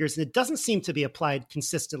media figures, and it doesn't seem to be applied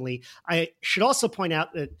consistently. I should also point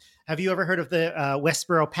out that, have you ever heard of the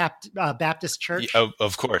Westboro Baptist Church?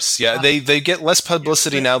 Of course. Yeah, they get less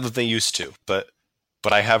publicity now than they used to, but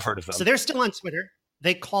I have heard of them. So they're still on Twitter.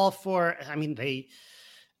 They call for,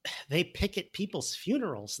 they picket people's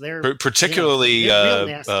funerals. They're particularly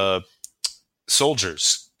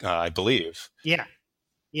soldiers, I believe. Yeah.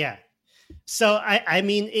 So,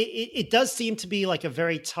 it does seem to be like a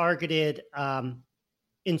very targeted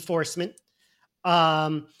enforcement.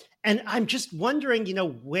 And I'm just wondering,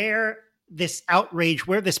 where this outrage,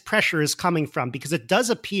 where this pressure is coming from, because it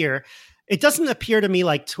doesn't appear to me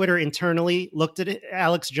like Twitter internally looked at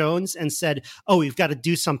Alex Jones and said, oh, we've got to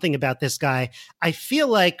do something about this guy. I feel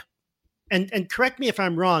like, and correct me if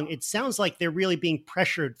I'm wrong, it sounds like they're really being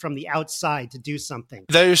pressured from the outside to do something.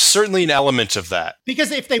 There's certainly an element of that.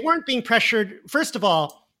 Because if they weren't being pressured, first of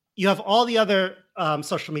all, you have all the other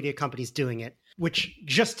social media companies doing it, which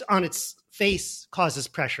just on its face causes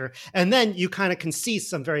pressure. And then you kind of can see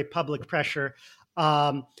some very public pressure.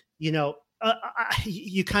 You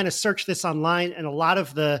kind of search this online, and a lot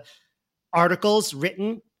of the articles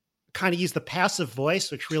written kind of use the passive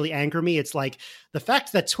voice, which really anger me. It's like the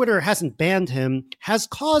fact that Twitter hasn't banned him has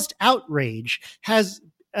caused outrage, has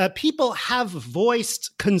people have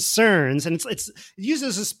voiced concerns, and it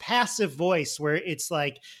uses this passive voice where it's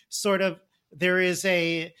like sort of there is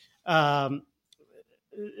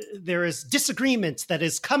disagreement that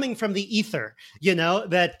is coming from the ether,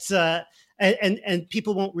 that and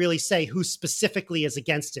people won't really say who specifically is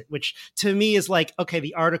against it, which to me is like, okay,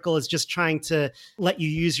 the article is just trying to let you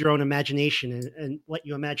use your own imagination and let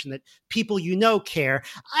you imagine that people care.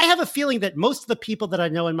 I have a feeling that most of the people that I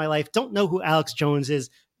know in my life don't know who Alex Jones is,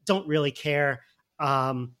 don't really care,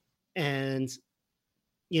 and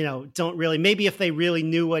don't really. Maybe if they really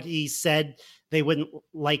knew what he said, they wouldn't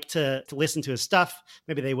like to listen to his stuff.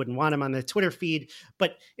 Maybe they wouldn't want him on the Twitter feed.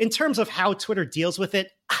 But in terms of how Twitter deals with it,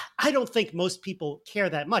 I don't think most people care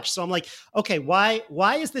that much. So I'm like, okay, why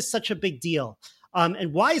is this such a big deal?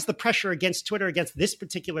 And why is the pressure against Twitter, against this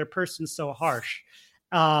particular person, so harsh?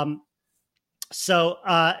 And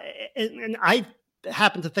I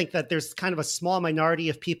happen to think that there's kind of a small minority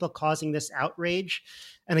of people causing this outrage.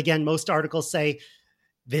 And again, most articles say,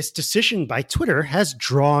 this decision by Twitter has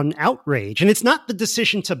drawn outrage. And it's not the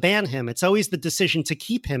decision to ban him. It's always the decision to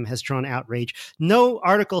keep him has drawn outrage. No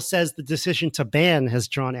article says the decision to ban has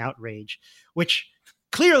drawn outrage, which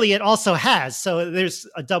clearly it also has. So there's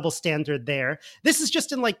a double standard there. This is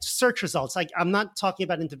just in like search results. Like I'm not talking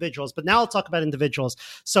about individuals, but now I'll talk about individuals.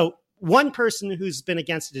 So one person who's been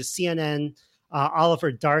against it is CNN,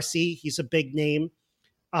 Oliver Dorsey. He's a big name.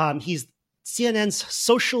 He's CNN's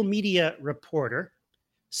social media reporter.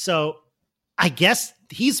 So I guess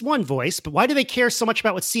he's one voice, but why do they care so much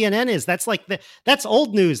about what CNN is? That's like that's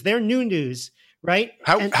old news. They're new news, right?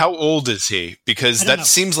 How old is he? Because that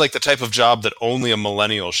seems like the type of job that only a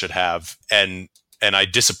millennial should have, and I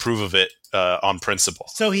disapprove of it on principle.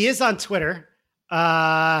 So he is on Twitter.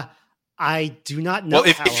 I do not know. Well,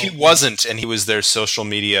 if he wasn't and he was their social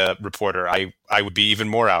media reporter, I would be even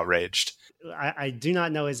more outraged. I do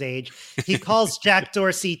not know his age. He calls Jack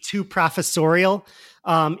Dorsey too professorial.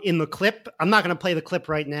 In the clip, I'm not going to play the clip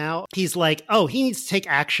right now. He's like, oh, he needs to take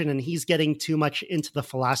action and he's getting too much into the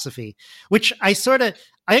philosophy, which they should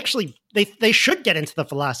get into the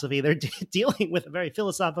philosophy. They're dealing with a very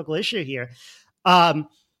philosophical issue here. And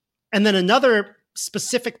then another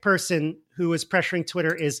specific person who is pressuring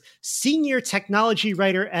Twitter is senior technology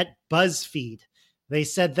writer at BuzzFeed. They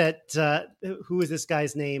said that, who is this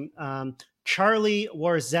guy's name? Charlie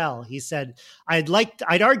Warzel. He said, I'd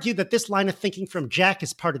argue that this line of thinking from Jack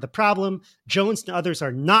is part of the problem. Jones and others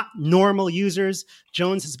are not normal users.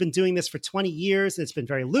 Jones has been doing this for 20 years and it's been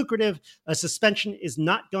very lucrative. A suspension is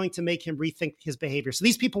not going to make him rethink his behavior. So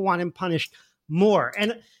these people want him punished more.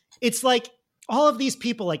 And it's like all of these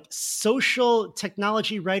people, like social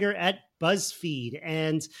technology writer at BuzzFeed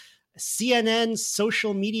and CNN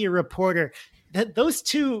social media reporter, that those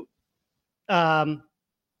two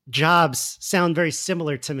jobs sound very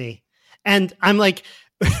similar to me. And I'm like,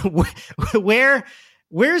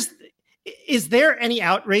 is there any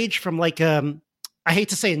outrage from like, I hate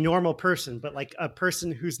to say a normal person, but like a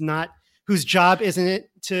person whose job isn't it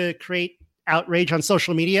to create outrage on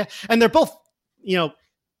social media? And they're both,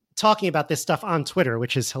 talking about this stuff on Twitter,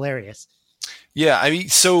 which is hilarious. Yeah. I mean,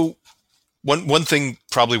 so one thing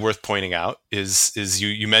probably worth pointing out is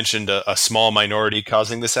you mentioned a small minority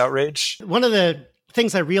causing this outrage. One of the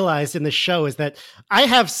things I realized in this show is that I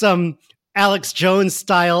have some Alex Jones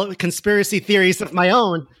style conspiracy theories of my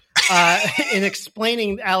own in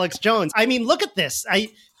explaining Alex Jones. I mean, look at this.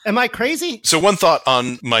 Am I crazy? So one thought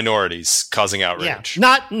on minorities causing outrage.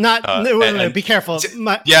 Yeah. Not be careful.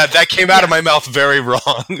 That came out of my mouth very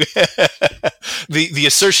wrong. The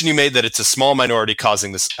assertion you made that it's a small minority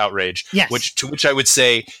causing this outrage, yes. to which I would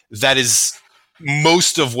say that is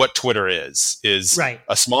most of what Twitter is right.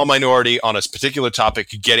 A small minority on a particular topic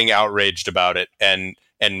getting outraged about it and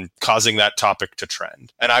causing that topic to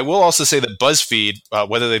trend. And I will also say that BuzzFeed,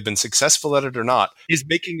 whether they've been successful at it or not, is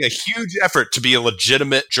making a huge effort to be a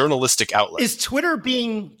legitimate journalistic outlet. Is Twitter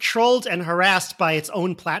being trolled and harassed by its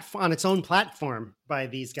own platform by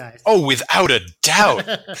these guys? Oh, without a doubt.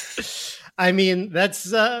 I mean, that's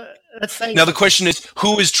saying. Now the question is,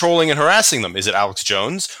 who is trolling and harassing them? Is it Alex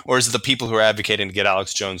Jones, or is it the people who are advocating to get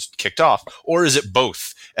Alex Jones kicked off, or is it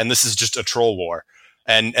both? And this is just a troll war.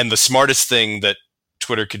 And the smartest thing that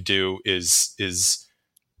Twitter could do is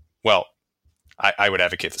well, I would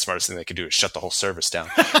advocate the smartest thing they could do is shut the whole service down.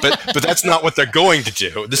 But that's not what they're going to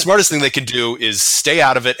do. The smartest thing they can do is stay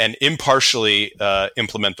out of it and impartially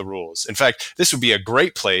implement the rules. In fact, this would be a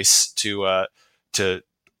great place to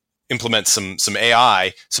implement some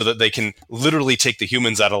AI so that they can literally take the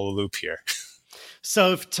humans out of the loop here.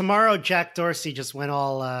 So if tomorrow Jack Dorsey just went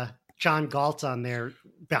all John Galt on their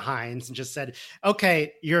behinds and just said,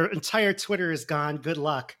 okay, your entire Twitter is gone. Good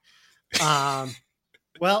luck.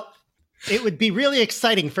 Well, it would be really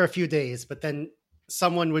exciting for a few days, but then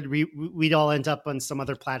someone we'd all end up on some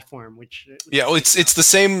other platform, which well, it's the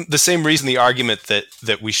same reason the argument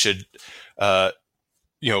that we should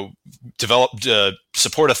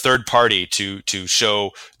support a third party to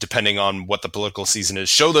show, depending on what the political season is,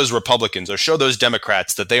 show those Republicans or show those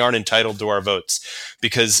Democrats that they aren't entitled to our votes.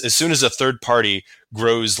 Because as soon as a third party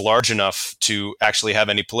grows large enough to actually have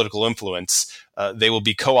any political influence, they will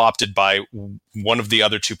be co-opted by one of the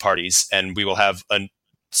other two parties, and we will have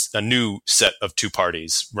a new set of two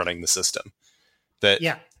parties running the system.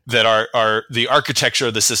 That are the architecture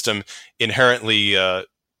of the system inherently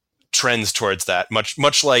trends towards that,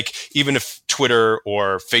 much like even if Twitter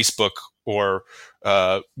or Facebook or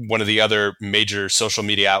one of the other major social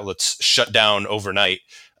media outlets shut down overnight,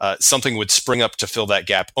 something would spring up to fill that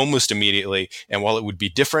gap almost immediately. And while it would be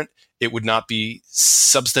different, it would not be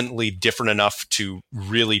substantially different enough to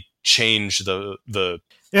really change the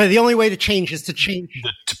only way to change is to change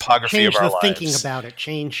the topography of our lives. Thinking about it,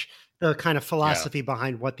 change the kind of philosophy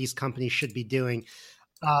behind what these companies should be doing.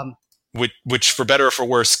 Which, for better or for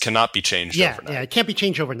worse, cannot be changed overnight. Yeah, it can't be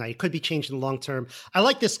changed overnight. It could be changed in the long term. I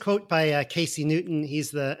like this quote by Casey Newton.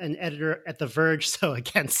 He's an editor at The Verge. So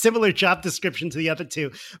again, similar job description to the other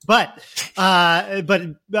two. But I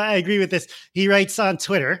agree with this. He writes on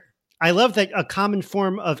Twitter, I love that a common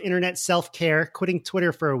form of internet self-care, quitting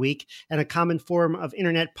Twitter for a week, and a common form of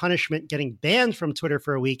internet punishment, getting banned from Twitter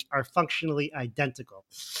for a week, are functionally identical.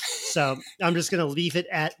 So I'm just going to leave it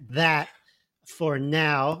at that for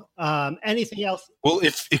now. Anything else? Well,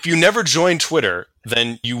 if you never join Twitter,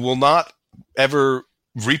 then you will not ever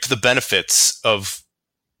reap the benefits of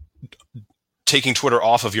taking Twitter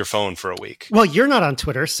off of your phone for a week. Well, you're not on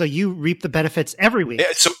Twitter, so you reap the benefits every week.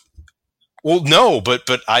 Yeah, no, but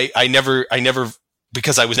I never,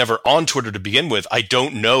 because I was never on Twitter to begin with, I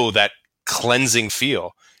don't know that cleansing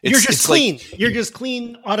feel. You're just clean. You're just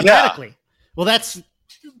clean automatically. Yeah. Well, that's...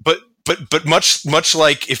 But much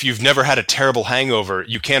like if you've never had a terrible hangover,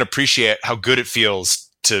 you can't appreciate how good it feels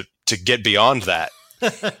to get beyond that.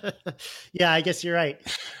 Yeah, I guess you're right.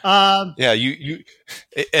 You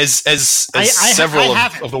as several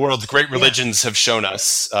of the world's great religions have shown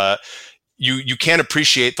us, you can't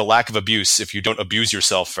appreciate the lack of abuse if you don't abuse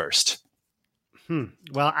yourself first.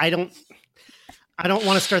 Well, I don't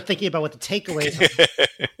want to start thinking about what the takeaways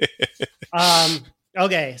are.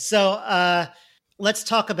 Okay, so let's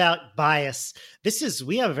talk about bias.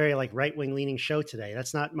 We have a very right-wing leaning show today.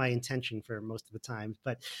 That's not my intention for most of the time.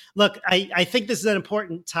 But look, I think this is an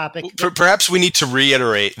important topic. Perhaps we need to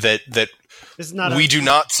reiterate that we do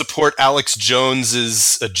not support Alex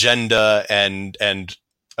Jones's agenda and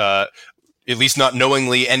at least not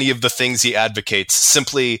knowingly any of the things he advocates,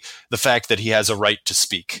 simply the fact that he has a right to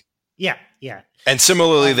speak. Yeah. And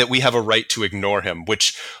similarly, that we have a right to ignore him,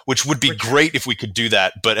 which would be great if we could do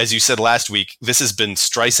that. But as you said last week, this has been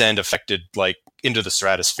Streisand affected into the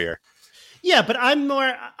stratosphere. Yeah, but I'm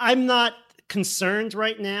not concerned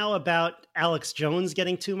right now about Alex Jones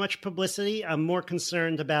getting too much publicity. I'm more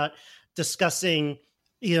concerned about discussing,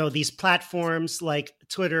 these platforms like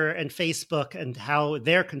Twitter and Facebook and how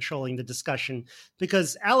they're controlling the discussion,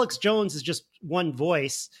 because Alex Jones is just one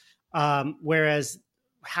voice, whereas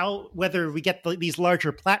whether we get these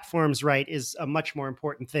larger platforms right is a much more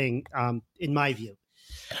important thing, in my view.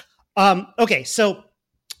 Okay, so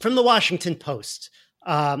from the Washington Post,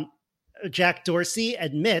 Jack Dorsey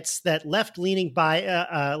admits that left-leaning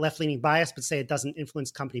bias, but say it doesn't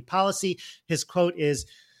influence company policy. His quote is,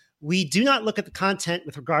 "We do not look at the content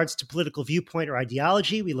with regards to political viewpoint or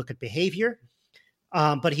ideology. We look at behavior."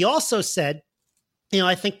 But he also said,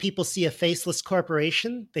 I think people see a faceless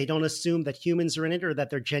corporation. They don't assume that humans are in it or that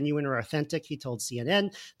they're genuine or authentic. He told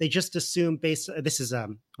CNN. They just assume this is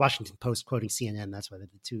Washington Post quoting CNN. That's why they're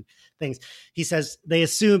the two things. He says, they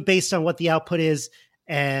assume based on what the output is,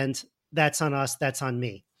 and that's on us, that's on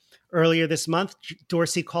me. Earlier this month,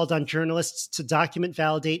 Dorsey called on journalists to document,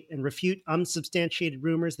 validate, and refute unsubstantiated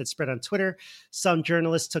rumors that spread on Twitter. Some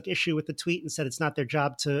journalists took issue with the tweet and said it's not their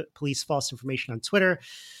job to police false information on Twitter.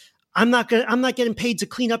 I'm not getting paid to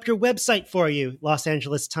clean up your website for you, Los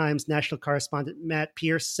Angeles Times national correspondent Matt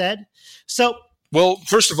Pierce said. So, well,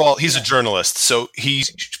 first of all, he's a journalist, so he's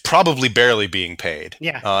probably barely being paid.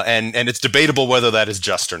 Yeah. And it's debatable whether that is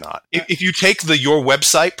just or not. If you take your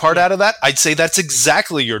website part out of that, I'd say that's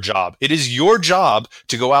exactly your job. It is your job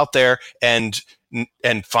to go out there and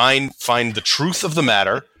find the truth of the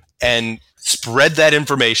matter and spread that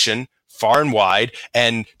information far and wide,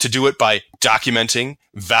 and to do it by documenting,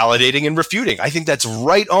 validating, and refuting. I think that's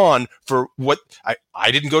right on for what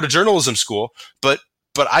I didn't go to journalism school, but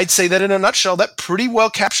I'd say that in a nutshell, that pretty well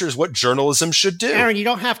captures what journalism should do. Aaron, you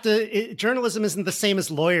don't have to. Journalism isn't the same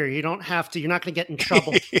as lawyer. You don't have to. You're not going to get in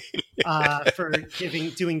trouble for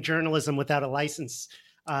doing journalism without a license.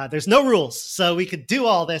 There's no rules, so we could do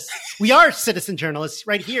all this. We are citizen journalists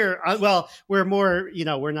right here. Well, we're more.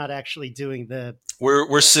 We're not actually doing the.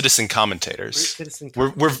 We're citizen commentators. We're citizen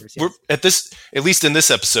commentators. We're at this, at least in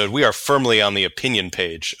this episode, we are firmly on the opinion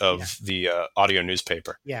page of the audio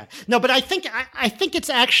newspaper. Yeah. No, but I think it's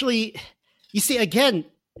actually. You see, again,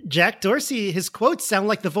 Jack Dorsey, his quotes sound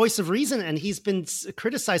like the voice of reason, and he's been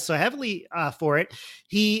criticized so heavily for it.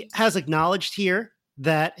 He has acknowledged here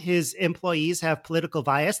that his employees have political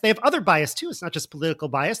bias. They have other bias too. It's not just political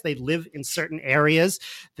bias. They live in certain areas.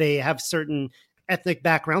 They have certain ethnic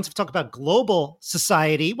backgrounds. If we talk about global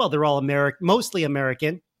society, well, they're all mostly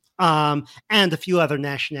American, and a few other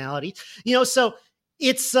nationalities. So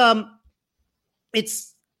it's.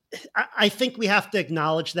 I think we have to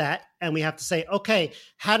acknowledge that, and we have to say, okay,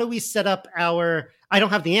 how do we set up I don't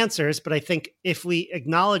have the answers, but I think if we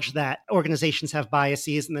acknowledge that organizations have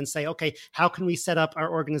biases and then say, okay, how can we set up our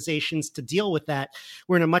organizations to deal with that?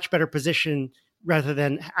 We're in a much better position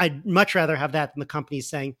I'd much rather have that than the companies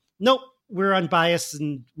saying, nope, we're unbiased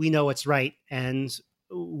and we know what's right. And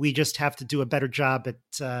we just have to do a better job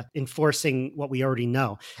at enforcing what we already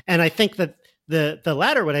know. And I think that the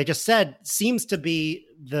latter, what I just said, seems to be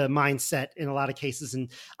the mindset in a lot of cases. And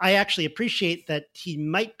I actually appreciate that he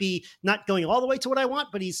might be not going all the way to what I want,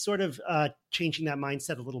 but he's sort of changing that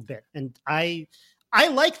mindset a little bit. And I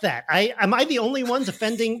like that. Am I the only one in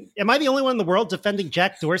the world defending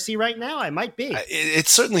Jack Dorsey right now? I might be. It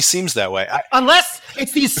certainly seems that way. Unless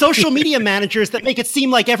it's these social media managers that make it seem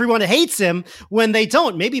like everyone hates him when they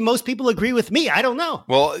don't. Maybe most people agree with me. I don't know.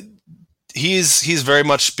 Well, he's very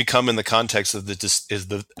much become, in the context of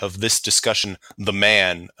this discussion, the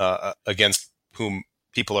man against whom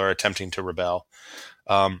people are attempting to rebel.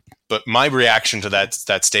 But my reaction to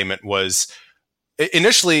that statement was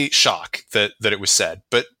initially shock that it was said,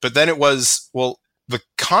 but then it was, well, the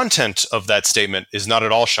content of that statement is not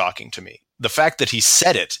at all shocking to me. The fact that he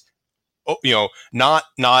said it, not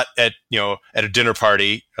at at a dinner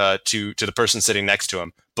party to the person sitting next to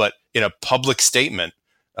him, but in a public statement,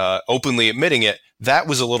 openly admitting it, that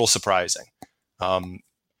was a little surprising. And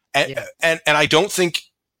I don't think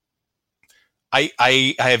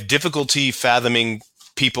I have difficulty fathoming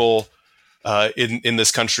people in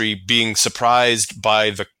this country being surprised by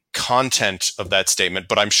the content of that statement,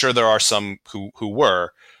 but I'm sure there are some who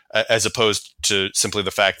were, as opposed to simply the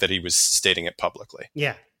fact that he was stating it publicly.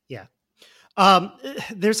 Yeah.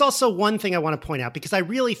 There's also one thing I want to point out, because I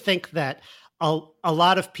really think that a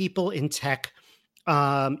lot of people in tech, they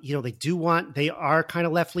are kind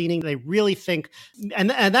of left leaning. They really think, and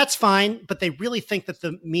that's fine, but they really think that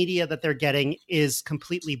the media that they're getting is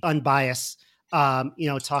completely unbiased.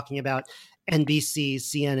 Talking about NBC,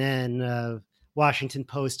 CNN, Washington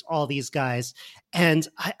Post, all these guys. And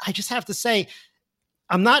I just have to say,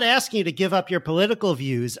 I'm not asking you to give up your political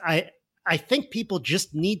views. I think people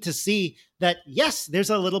just need to see that, yes, there's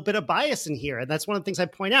a little bit of bias in here. And that's one of the things I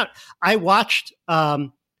point out. I watched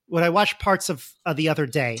parts of the other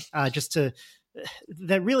day,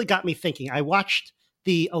 that really got me thinking. I watched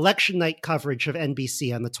the election night coverage of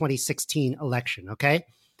NBC on the 2016 election. Okay.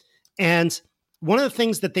 And one of the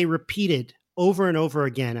things that they repeated over and over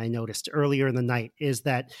again, I noticed earlier in the night, is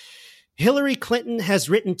that Hillary Clinton has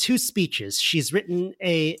written 2 speeches. She's written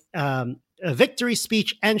a victory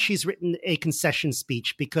speech and she's written a concession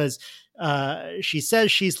speech, because she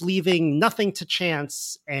says she's leaving nothing to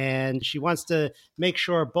chance and she wants to make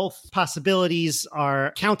sure both possibilities are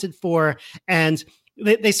accounted for. And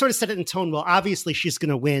they sort of said it in tone, well, obviously she's going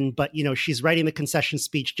to win, but, she's writing the concession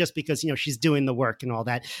speech just because, she's doing the work and all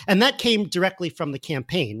that. And that came directly from the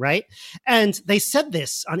campaign, right? And they said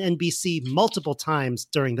this on NBC multiple times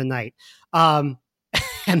during the night. And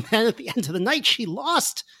then at the end of the night, she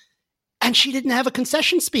lost and she didn't have a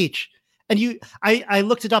concession speech. And I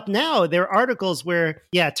looked it up now. There are articles where,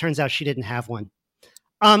 it turns out she didn't have one.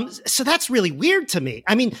 So that's really weird to me.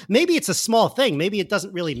 I mean, maybe it's a small thing. Maybe it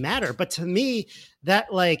doesn't really matter. But to me, that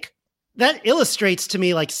illustrates to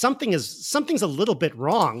me like something's a little bit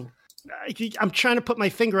wrong. I'm trying to put my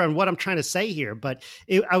finger on what I'm trying to say here, but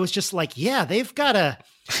I was just like, they've got to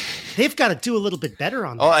do a little bit better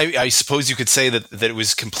on that. Oh, I suppose you could say that it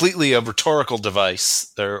was completely a rhetorical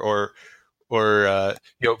device, or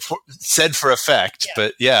said for effect. Yeah.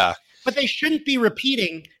 But yeah. But they shouldn't be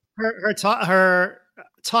repeating her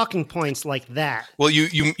talking points like that. Well,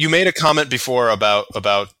 you made a comment before about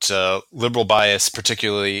liberal bias,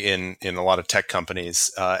 particularly in a lot of tech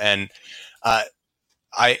companies, and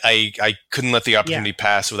I couldn't let the opportunity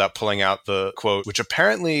pass without pulling out the quote, which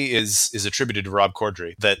apparently is attributed to Rob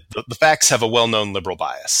Corddry, that the facts have a well-known liberal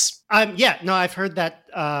bias. I've heard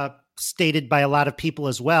that stated by a lot of people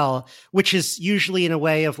as well, which is usually in a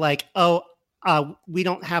way of like, we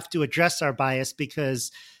don't have to address our bias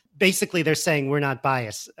because basically they're saying we're not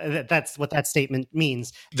biased. That's what that statement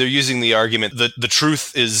means. They're using the argument that the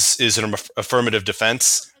truth is an affirmative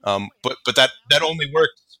defense, but that only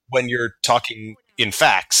works when you're talking in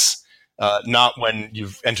facts, not when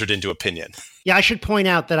you've entered into opinion. Yeah, I should point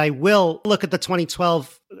out that I will look at the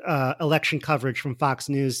 2012 election coverage from Fox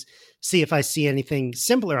News, see if I see anything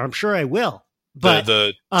similar. I'm sure I will. But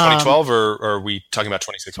the 2012, or are we talking about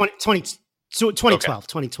 2016?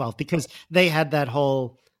 2012, because they had that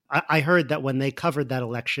whole. I heard that when they covered that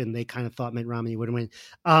election, they kind of thought Mitt Romney would win.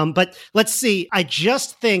 But let's see. I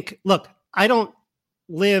just think, look, I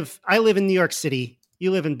live in New York City.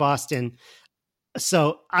 You live in Boston.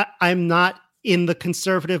 So I'm not in the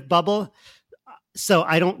conservative bubble. So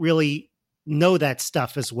I don't really know that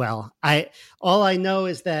stuff as well. All I know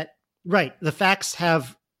is that, right, the facts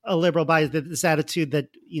have a liberal bias, this attitude that,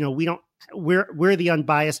 we're the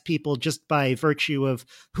unbiased people just by virtue of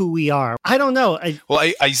who we are. I don't know.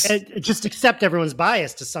 I just accept everyone's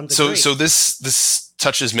bias to some degree. So this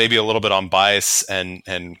touches maybe a little bit on bias and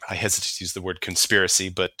I hesitate to use the word conspiracy,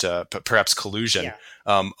 but perhaps collusion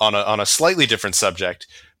on a slightly different subject.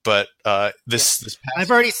 But this past... I've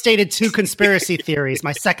already stated 2 conspiracy theories.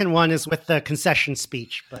 My second one is with the concession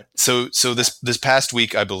speech. But so this past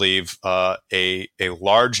week, I believe a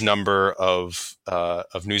large number of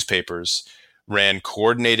newspapers ran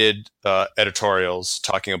coordinated editorials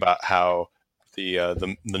talking about how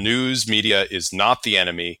the news media is not the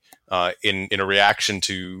enemy in a reaction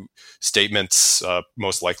to statements,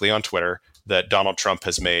 most likely on Twitter, that Donald Trump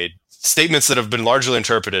has made. Statements that have been largely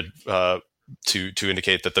interpreted to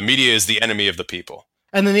indicate that the media is the enemy of the people.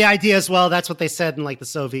 And then the idea as well, that's what they said in like the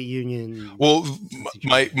Soviet Union. Well,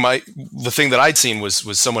 the thing that I'd seen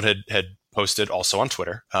was someone had posted also on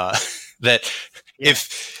Twitter that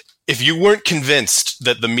if you weren't convinced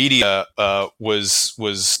that the media was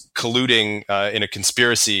colluding in a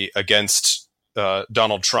conspiracy against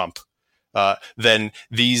Donald Trump, then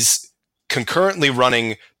these concurrently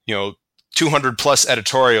running, 200 plus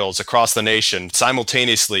editorials across the nation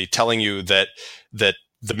simultaneously telling you that the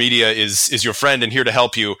media is your friend and here to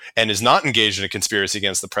help you and is not engaged in a conspiracy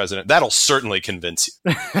against the president, that'll certainly convince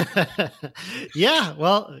you. Yeah,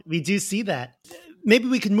 well, we do see that. Maybe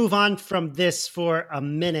we can move on from this for a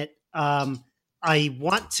minute. I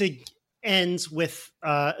want to end with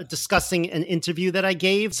discussing an interview that I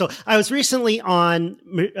gave. So I was recently on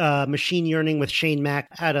Machine Yearning with Shane Mack,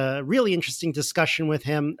 had a really interesting discussion with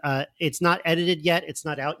him. It's not edited yet. It's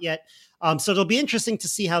not out yet. So it'll be interesting to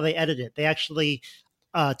see how they edit it. They actually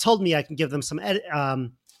told me I can give them some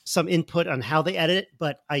input on how they edit it,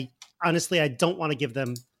 but I don't want to give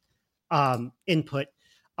them input.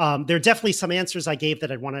 There are definitely some answers I gave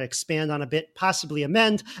that I'd want to expand on a bit, possibly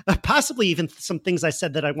amend, possibly even some things I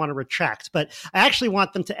said that I want to retract. But I actually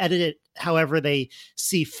want them to edit it however they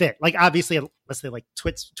see fit. Like, obviously, unless they like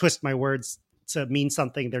twist my words to mean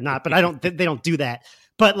something they're not. But they don't do that.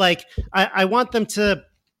 But like, I want them to,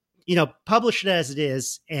 publish it as it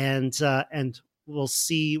is, and we'll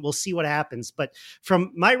see what happens. But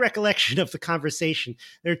from my recollection of the conversation,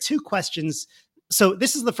 there are 2 questions. So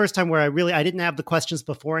this is the first time where I didn't have the questions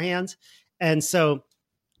beforehand. And so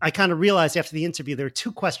I kind of realized after the interview, there are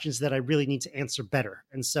 2 questions that I really need to answer better.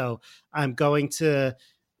 And so I'm going to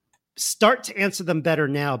start to answer them better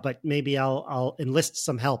now, but maybe I'll enlist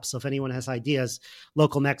some help. So if anyone has ideas,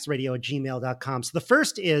 localmaxradio@gmail.com. So the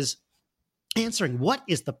first is answering what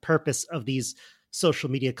is the purpose of these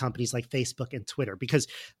social media companies like Facebook and Twitter? Because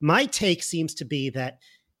my take seems to be that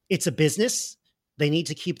it's a business. They need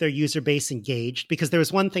to keep their user base engaged, because there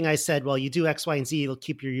was one thing I said, well, you do X, Y, and Z, you'll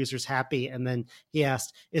keep your users happy. And then he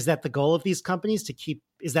asked, is that the goal of these companies to keep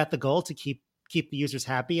the users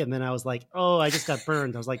happy? And then I was like, oh, I just got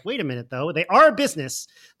burned. I was like, wait a minute though. They are a business.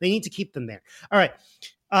 They need to keep them there. All right.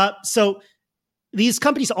 So these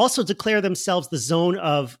companies also declare themselves the zone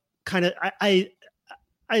of kind of, I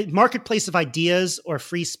marketplace of ideas or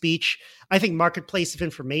free speech. I think marketplace of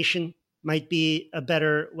information might be a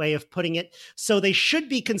better way of putting it. So they should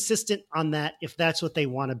be consistent on that if that's what they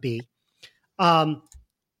want to be.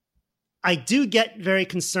 I do get very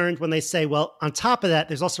concerned when they say, well, on top of that,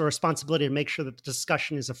 there's also a responsibility to make sure that the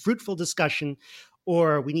discussion is a fruitful discussion,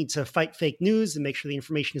 or we need to fight fake news and make sure the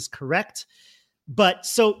information is correct. But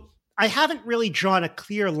so I haven't really drawn a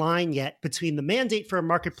clear line yet between the mandate for a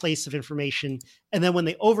marketplace of information and then when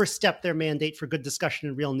they overstep their mandate for good discussion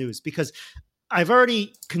and real news, because I've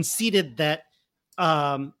already conceded that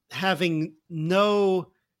having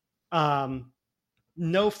no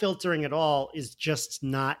filtering at all is just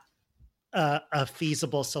not a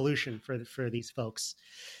feasible solution for these folks.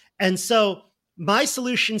 And so my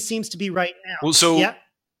solution seems to be right now. Well, so yeah.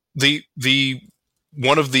 the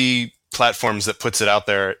one of the platforms that puts it out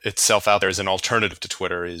there itself out there as an alternative to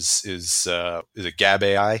Twitter is it Gab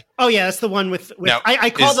AI? Oh yeah, that's the one with now, I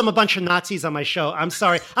call them a bunch of Nazis on my show. I'm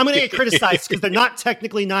sorry. I'm going to get criticized because they're not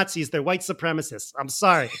technically Nazis. They're white supremacists. I'm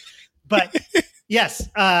sorry. But yes.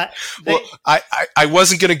 Well, I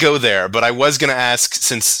wasn't going to go there, but I was going to ask,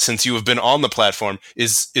 since you have been on the platform,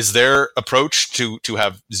 is their approach to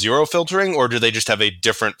have zero filtering, or do they just have a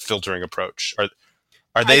different filtering approach?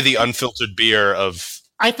 Are they the unfiltered beer of?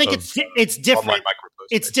 I think it's different.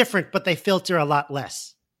 It's different, but they filter a lot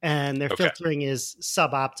less, and their filtering is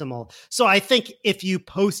suboptimal. So I think if you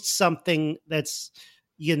post something that's,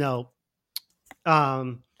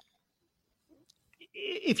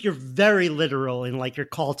 if you're very literal in like your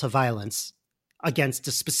call to violence against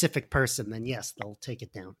a specific person, then yes, they'll take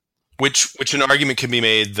it down. Which an argument can be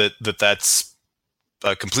made that's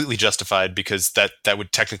completely justified, because that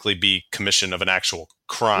would technically be commission of an actual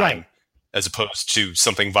crime. Right. As opposed to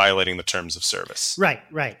something violating the terms of service.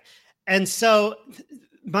 Right. And so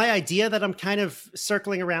my idea that I'm kind of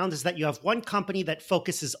circling around is that you have one company that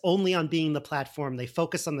focuses only on being the platform. They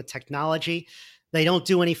focus on the technology. They don't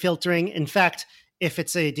do any filtering. In fact, if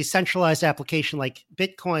it's a decentralized application like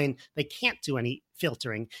Bitcoin, they can't do any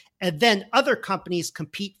filtering. And then other companies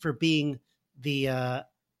compete for being the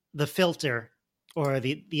filter or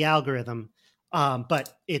the algorithm.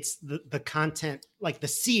 But it's the content, like the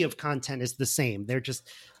sea of content is the same. They're just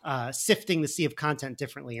sifting the sea of content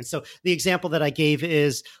differently. And so the example that I gave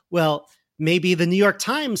is, well, maybe the New York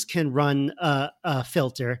Times can run a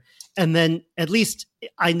filter. And then at least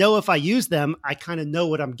I know if I use them, I kind of know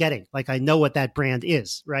what I'm getting. Like I know what that brand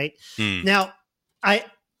is, right? Now,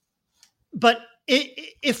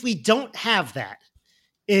 if we don't have that,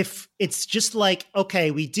 if it's just like,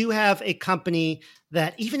 okay, we do have a company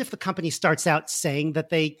that even if the company starts out saying that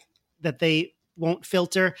they won't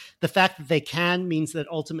filter, the fact that they can means that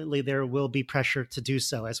ultimately there will be pressure to do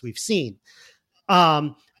so, as we've seen.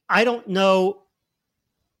 I don't know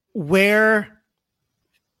where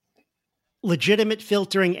legitimate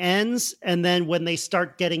filtering ends. And then when they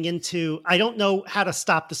start getting into, I don't know how to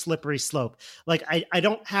stop the slippery slope. Like I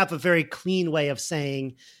don't have a very clean way of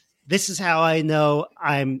saying, this is how I know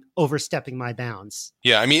I'm overstepping my bounds.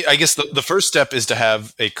 Yeah, I mean, I guess the first step is to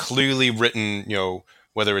have a clearly written,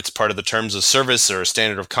 whether it's part of the terms of service or a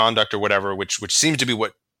standard of conduct or whatever, which seems to be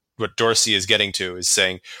what Dorsey is getting to, is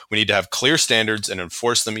saying we need to have clear standards and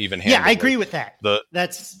enforce them even-handedly. Yeah, I agree with that. But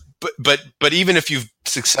even if you've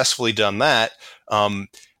successfully done that,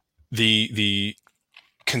 the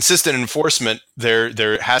consistent enforcement,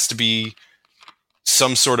 there has to be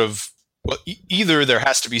some sort of, well, either there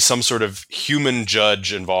has to be some sort of human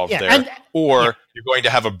judge involved there, or you're going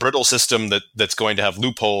to have a brittle system that's going to have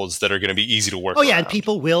loopholes that are going to be easy to work around. Yeah, and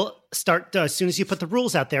people will start, as soon as you put the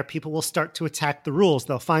rules out there, people will start to attack the rules.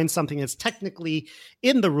 They'll find something that's technically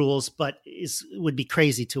in the rules, but would be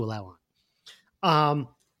crazy to allow on.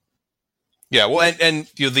 Yeah, well, and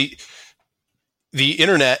the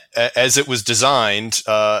internet, as it was designed,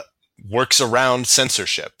 works around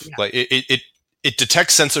censorship. Yeah. Like it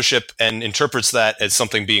detects censorship and interprets that as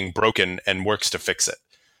something being broken and works to fix it.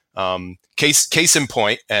 Case in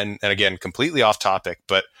point, and again, completely off topic,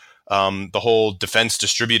 but the whole defense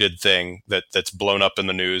distributed thing that's blown up in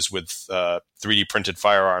the news with 3D printed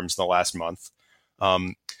firearms in the last month.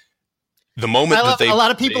 The moment a lot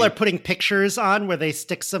of people are putting pictures on where they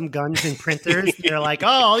stick some guns in printers. They're like, oh,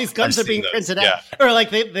 all these guns are being printed out. Or like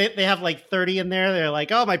they have like 30 in there. They're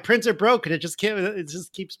like, oh, my printer broke and it just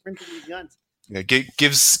keeps printing these guns. Yeah,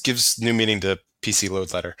 gives new meaning to PC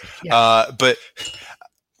load letter. Yeah. But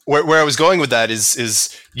where I was going with that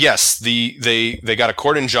is yes, they got a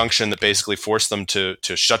court injunction that basically forced them to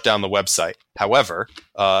shut down the website. However,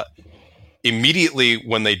 immediately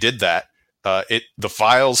when they did that, the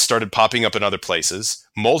files started popping up in other places,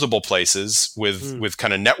 multiple places with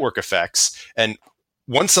kind of network effects. And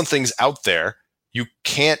once something's out there, you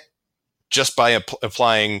can't just by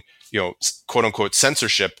applying, quote unquote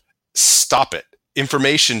censorship, stop it.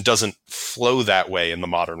 Information doesn't flow that way in the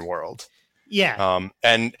modern world. Yeah.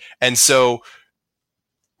 And so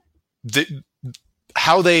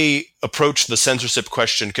how they approach the censorship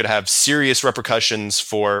question could have serious repercussions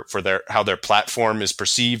for their how their platform is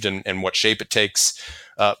perceived and what shape it takes.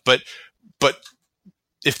 But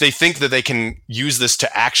if they think that they can use this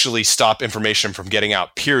to actually stop information from getting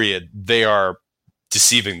out, period, they are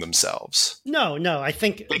deceiving themselves. No, I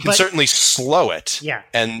think they can certainly slow it, yeah,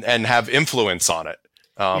 and have influence on it.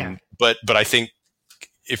 Yeah. But I think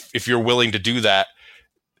if you're willing to do that,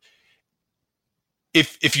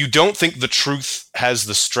 if you don't think the truth has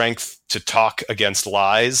the strength to talk against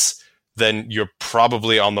lies, then you're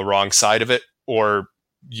probably on the wrong side of it, or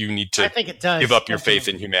you need to I think it does, give up your faith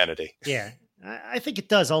in humanity. Yeah, I think it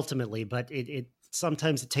does ultimately, but it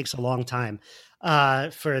sometimes it takes a long time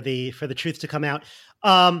for the truth to come out.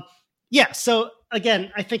 Yeah. So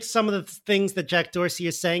again, I think some of the things that Jack Dorsey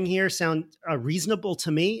is saying here sound reasonable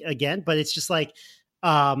to me. Again, but it's just like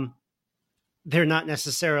they're not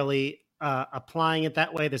necessarily applying it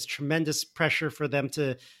that way. There's tremendous pressure for them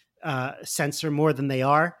to censor more than they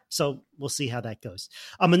are. So we'll see how that goes.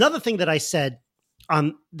 Another thing that I said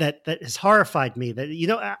that has horrified me,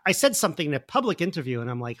 that, I said something in a public interview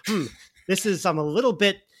and I'm like, I'm a little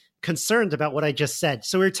bit concerned about what I just said.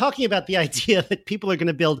 So we were talking about the idea that people are going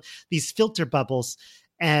to build these filter bubbles.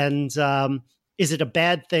 And is it a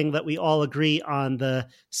bad thing that we all agree on the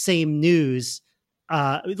same news?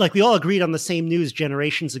 Like we all agreed on the same news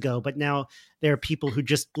generations ago, but now there are people who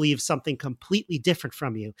just believe something completely different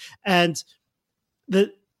from you. And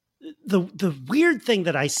the weird thing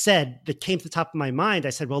that I said that came to the top of my mind,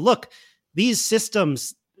 I said, well, look, these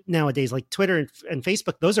systems nowadays, like Twitter and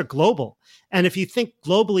Facebook, those are global. And if you think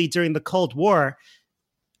globally during the Cold War,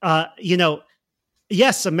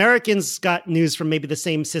 yes, Americans got news from maybe the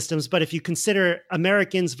same systems, but if you consider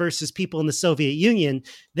Americans versus people in the Soviet Union,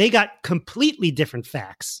 they got completely different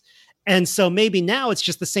facts. And so maybe now it's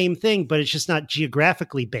just the same thing, but it's just not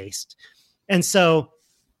geographically based. And so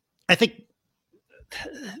I think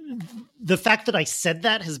the fact that I said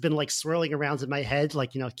that has been like swirling around in my head,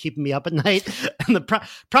 like, keeping me up at night. And the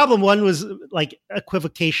problem one was like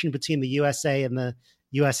equivocation between the USA and the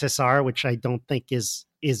USSR, which I don't think is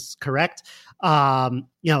correct.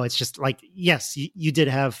 It's just like, yes, you did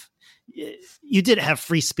have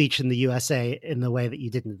free speech in the USA in the way that you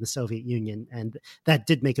didn't in the Soviet Union. And that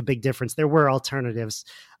did make a big difference. There were alternatives.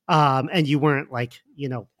 And you weren't like,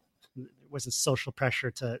 there wasn't social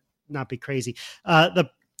pressure to not be crazy. The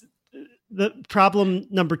problem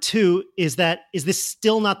number two is this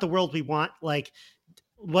still not the world we want? Like,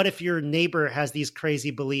 what if your neighbor has these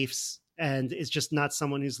crazy beliefs and is just not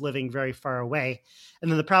someone who's living very far away? And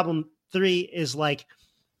then the problem three is like,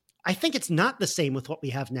 I think it's not the same with what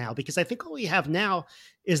we have now, because I think what we have now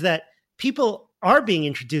is that people are being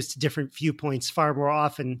introduced to different viewpoints far more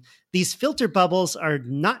often. These filter bubbles are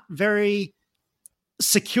not very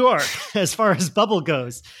secure as far as bubble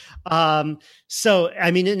goes. So, I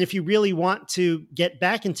mean, and if you really want to get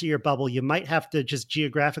back into your bubble, you might have to just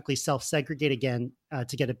geographically self-segregate again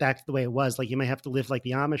to get it back to the way it was. Like you might have to live like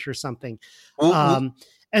the Amish or something.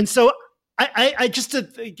 And so I just,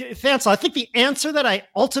 Fansel, I think the answer that I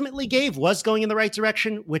ultimately gave was going in the right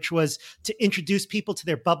direction, which was to introduce people to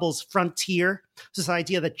their bubble's frontier. This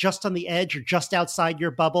idea that just on the edge or just outside your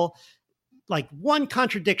bubble, like one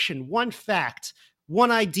contradiction, one fact, one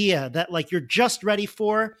idea that like you're just ready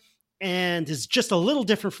for and is just a little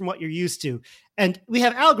different from what you're used to. And we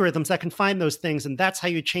have algorithms that can find those things, and that's how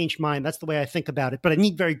you change mine. That's the way I think about it. But I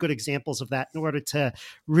need very good examples of that in order to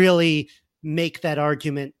really make that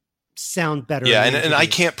argument sound better. Yeah, and I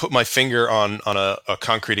can't put my finger on a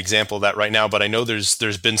concrete example of that right now, but I know there's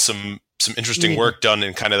been some interesting work done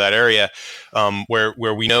in kind of that area where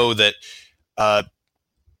we know that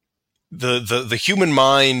the human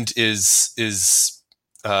mind is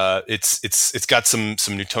it's got some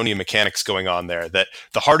Newtonian mechanics going on there, that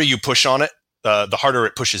the harder you push on it, the harder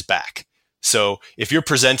it pushes back. So if you're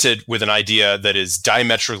presented with an idea that is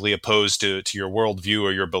diametrically opposed to your worldview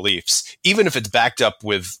or your beliefs, even if it's backed up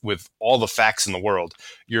with all the facts in the world,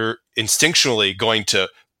 you're instinctually going to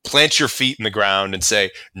plant your feet in the ground and say,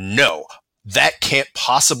 no, that can't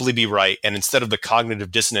possibly be right. And instead of the cognitive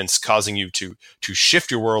dissonance causing you to shift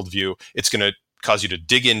your worldview, it's going to cause you to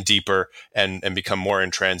dig in deeper and become more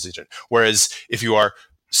intransigent. Whereas if you are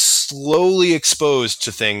slowly exposed to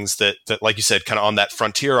things that like you said, kind of on that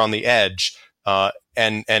frontier, on the edge,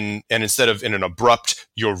 and instead of in an abrupt,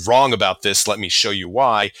 you're wrong about this, let me show you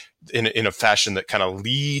why, in a fashion that kind of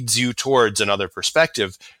leads you towards another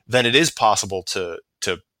perspective, then it is possible to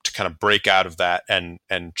kind of break out of that and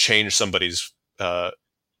change somebody's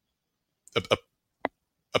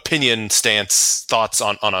opinion, stance, thoughts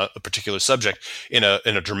on a particular subject in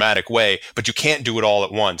a dramatic way. But you can't do it all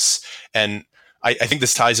at once. And I think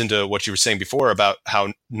this ties into what you were saying before about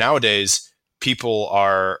how nowadays people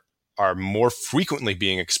are more frequently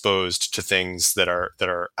being exposed to things that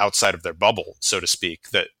are outside of their bubble, so to speak,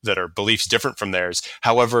 that are beliefs different from theirs.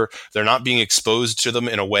 However, they're not being exposed to them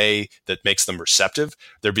in a way that makes them receptive.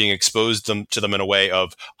 They're being exposed to them in a way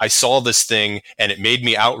of, I saw this thing and it made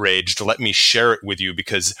me outraged. Let me share it with you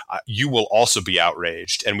because you will also be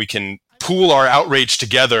outraged, and we can pool our outrage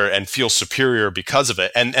together and feel superior because of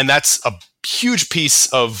it. And that's a huge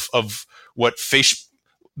piece of what this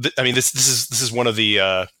is one of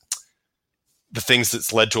the things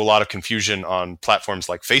that's led to a lot of confusion on platforms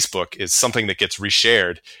like Facebook is something that gets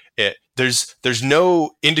reshared. There's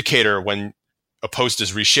no indicator when a post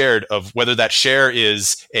is reshared of whether that share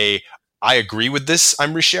is I agree with this,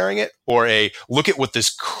 I'm resharing it, or look at what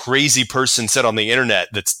this crazy person said on the internet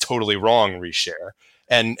that's totally wrong reshare.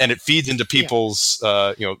 And it feeds into people's,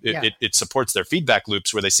 it supports their feedback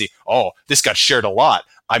loops where they see, oh, this got shared a lot,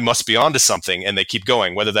 I must be onto something, and they keep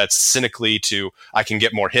going, whether that's cynically to, I can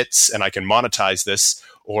get more hits and I can monetize this,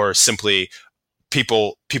 or simply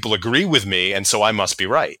people agree with me and so I must be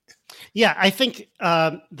right. Yeah, I think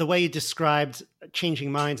the way you described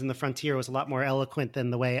changing minds in the frontier was a lot more eloquent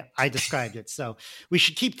than the way I described it. So we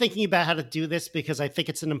should keep thinking about how to do this, because I think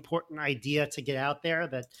it's an important idea to get out there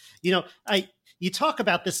that, you talk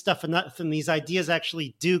about this stuff enough and these ideas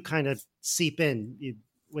actually do kind of seep in. You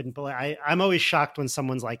wouldn't believe. I'm always shocked when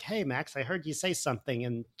someone's like, "Hey, Max, I heard you say something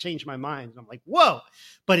and changed my mind." And I'm like, "Whoa!"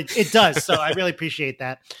 But it does. So I really appreciate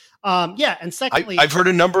that. And secondly, I've heard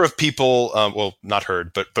a number of people. Well, not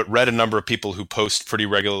heard, but read a number of people who post pretty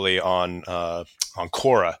regularly on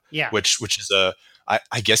Quora. Yeah. Which is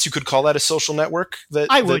I guess you could call that a social network.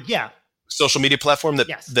 Yeah. Social media platform that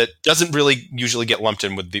Yes. that doesn't really usually get lumped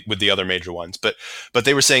in with the other major ones. But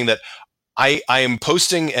they were saying that I am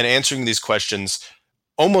posting and answering these questions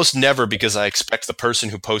almost never because I expect the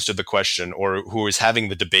person who posted the question or who is having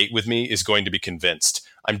the debate with me is going to be convinced.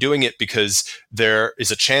 I'm doing it because there is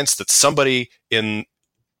a chance that somebody on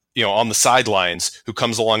the sidelines who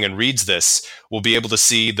comes along and reads this will be able to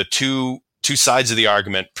see the two sides of the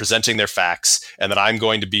argument presenting their facts, and that I'm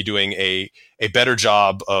going to be doing a better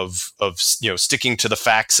job of sticking to the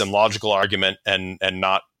facts and logical argument and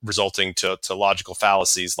not resulting to logical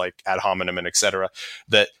fallacies like ad hominem and et cetera,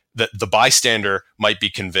 that the bystander might be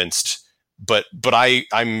convinced, but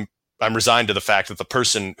I'm resigned to the fact that the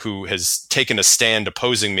person who has taken a stand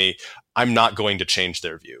opposing me, I'm not going to change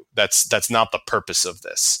their view. That's not the purpose of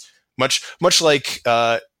this. Much like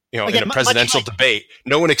in a presidential debate,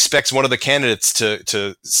 no one expects one of the candidates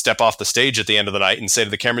to step off the stage at the end of the night and say to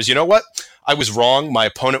the cameras, "You know what? I was wrong. My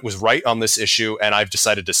opponent was right on this issue, and I've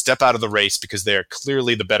decided to step out of the race because they are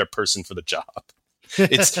clearly the better person for the job."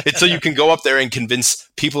 It's so you can go up there and convince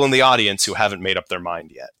people in the audience who haven't made up their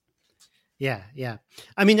mind yet. Yeah.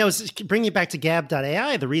 I mean, I was bringing it back to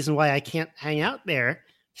Gab.ai. The reason why I can't hang out there,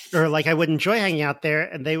 or like I would enjoy hanging out there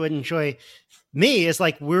and they would enjoy me, is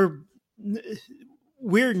like we're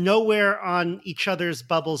nowhere on each other's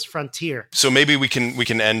bubble's frontier. So maybe we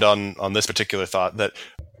can end on this particular thought that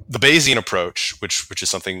the Bayesian approach, which is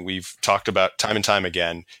something we've talked about time and time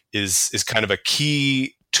again, is kind of a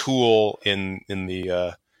key tool in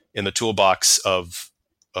the toolbox of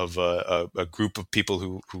a group of people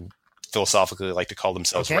who philosophically like to call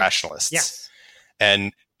themselves rationalists. Yes.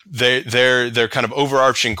 And their kind of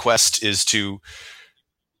overarching quest is to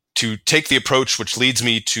take the approach which leads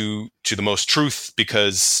me to the most truth,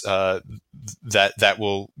 because that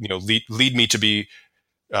will lead me to be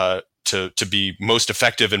to be most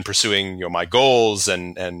effective in pursuing my goals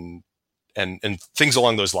and things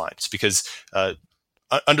along those lines, because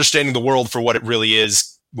understanding the world for what it really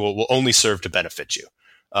is will only serve to benefit you.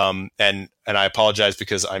 And I apologize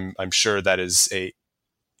because I'm sure that is a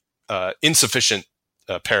insufficient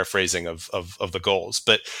paraphrasing of the goals,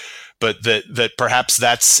 but that perhaps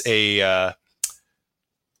that's a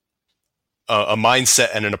mindset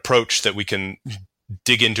and an approach that we can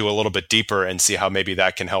dig into a little bit deeper and see how maybe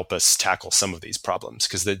that can help us tackle some of these problems,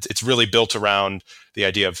 because it's really built around the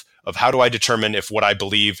idea of how do I determine if what I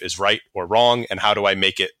believe is right or wrong, and how do I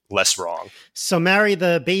make it less wrong. So marry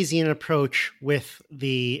the Bayesian approach with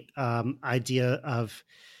the idea of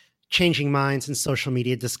changing minds in social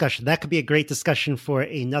media discussion. That could be a great discussion for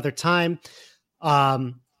another time.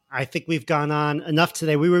 I think we've gone on enough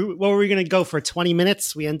today. What were we going to go for? 20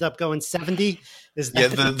 minutes? We end up going 70.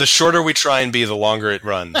 The shorter we try and be, the longer it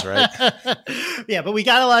runs, right? Yeah, but we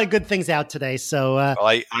got a lot of good things out today. So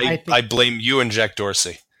I blame you and Jack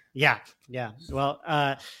Dorsey. Yeah. Well,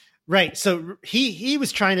 Right. So he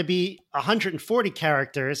was trying to be 140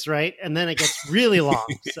 characters, right? And then it gets really long.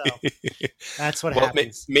 So that's what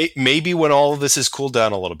happens. Maybe when all of this is cooled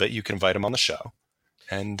down a little bit, you can invite him on the show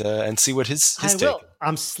and see what his I take. will.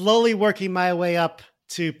 I'm slowly working my way up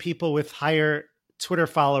to people with higher Twitter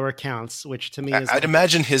follower accounts, which to me is. I'd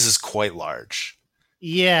imagine his is quite large.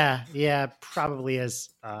 Yeah, probably is.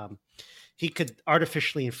 He could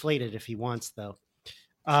artificially inflate it if he wants, though.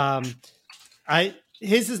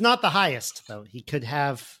 His is not the highest, though. He could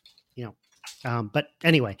have, but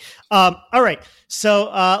anyway. All right.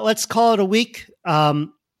 So let's call it a week.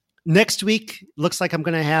 Next week, looks like I'm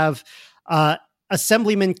going to have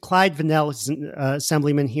Assemblyman Clyde Vanell, is an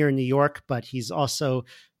assemblyman here in New York, but he's also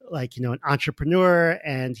an entrepreneur,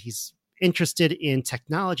 and he's interested in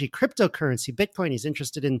technology, cryptocurrency, Bitcoin. He's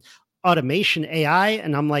interested in automation, AI.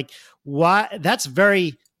 And I'm like, why? That's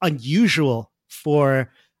very unusual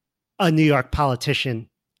for a New York politician.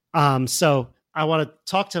 So I want to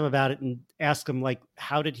talk to him about it and ask him,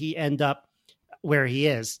 how did he end up where he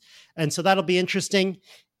is? And so that'll be interesting.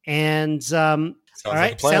 And all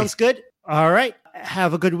right, sounds good. All right.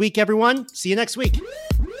 Have a good week, everyone. See you next week.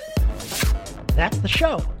 That's the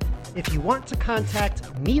show. If you want to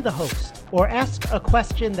contact me, the host, or ask a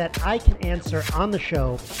question that I can answer on the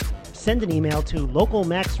show, send an email to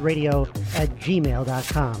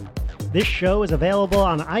localmaxradio@gmail.com. This show is available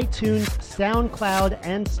on iTunes, SoundCloud,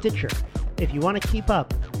 and Stitcher. If you want to keep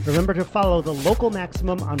up, remember to follow the Local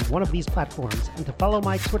Maximum on one of these platforms and to follow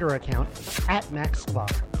my Twitter account @MaxSklar.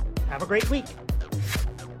 Have a great week.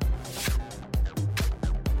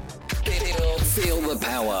 Feel the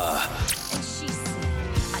power. She said,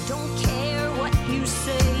 I don't care what you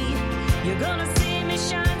say, you're gonna see me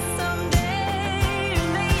shine someday.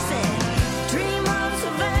 And they said, dream of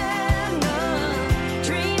Savannah,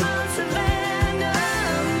 dream of Savannah,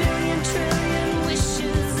 a million trillion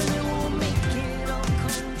wishes and it won't make it all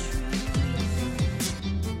come true.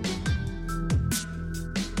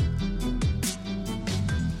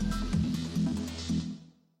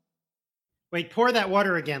 Wait, pour that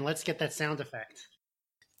water again. Let's get that sound effect.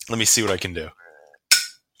 Let me see what I can do.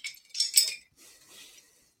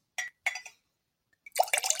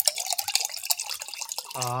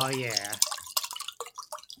 Oh, yeah.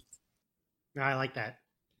 I like that.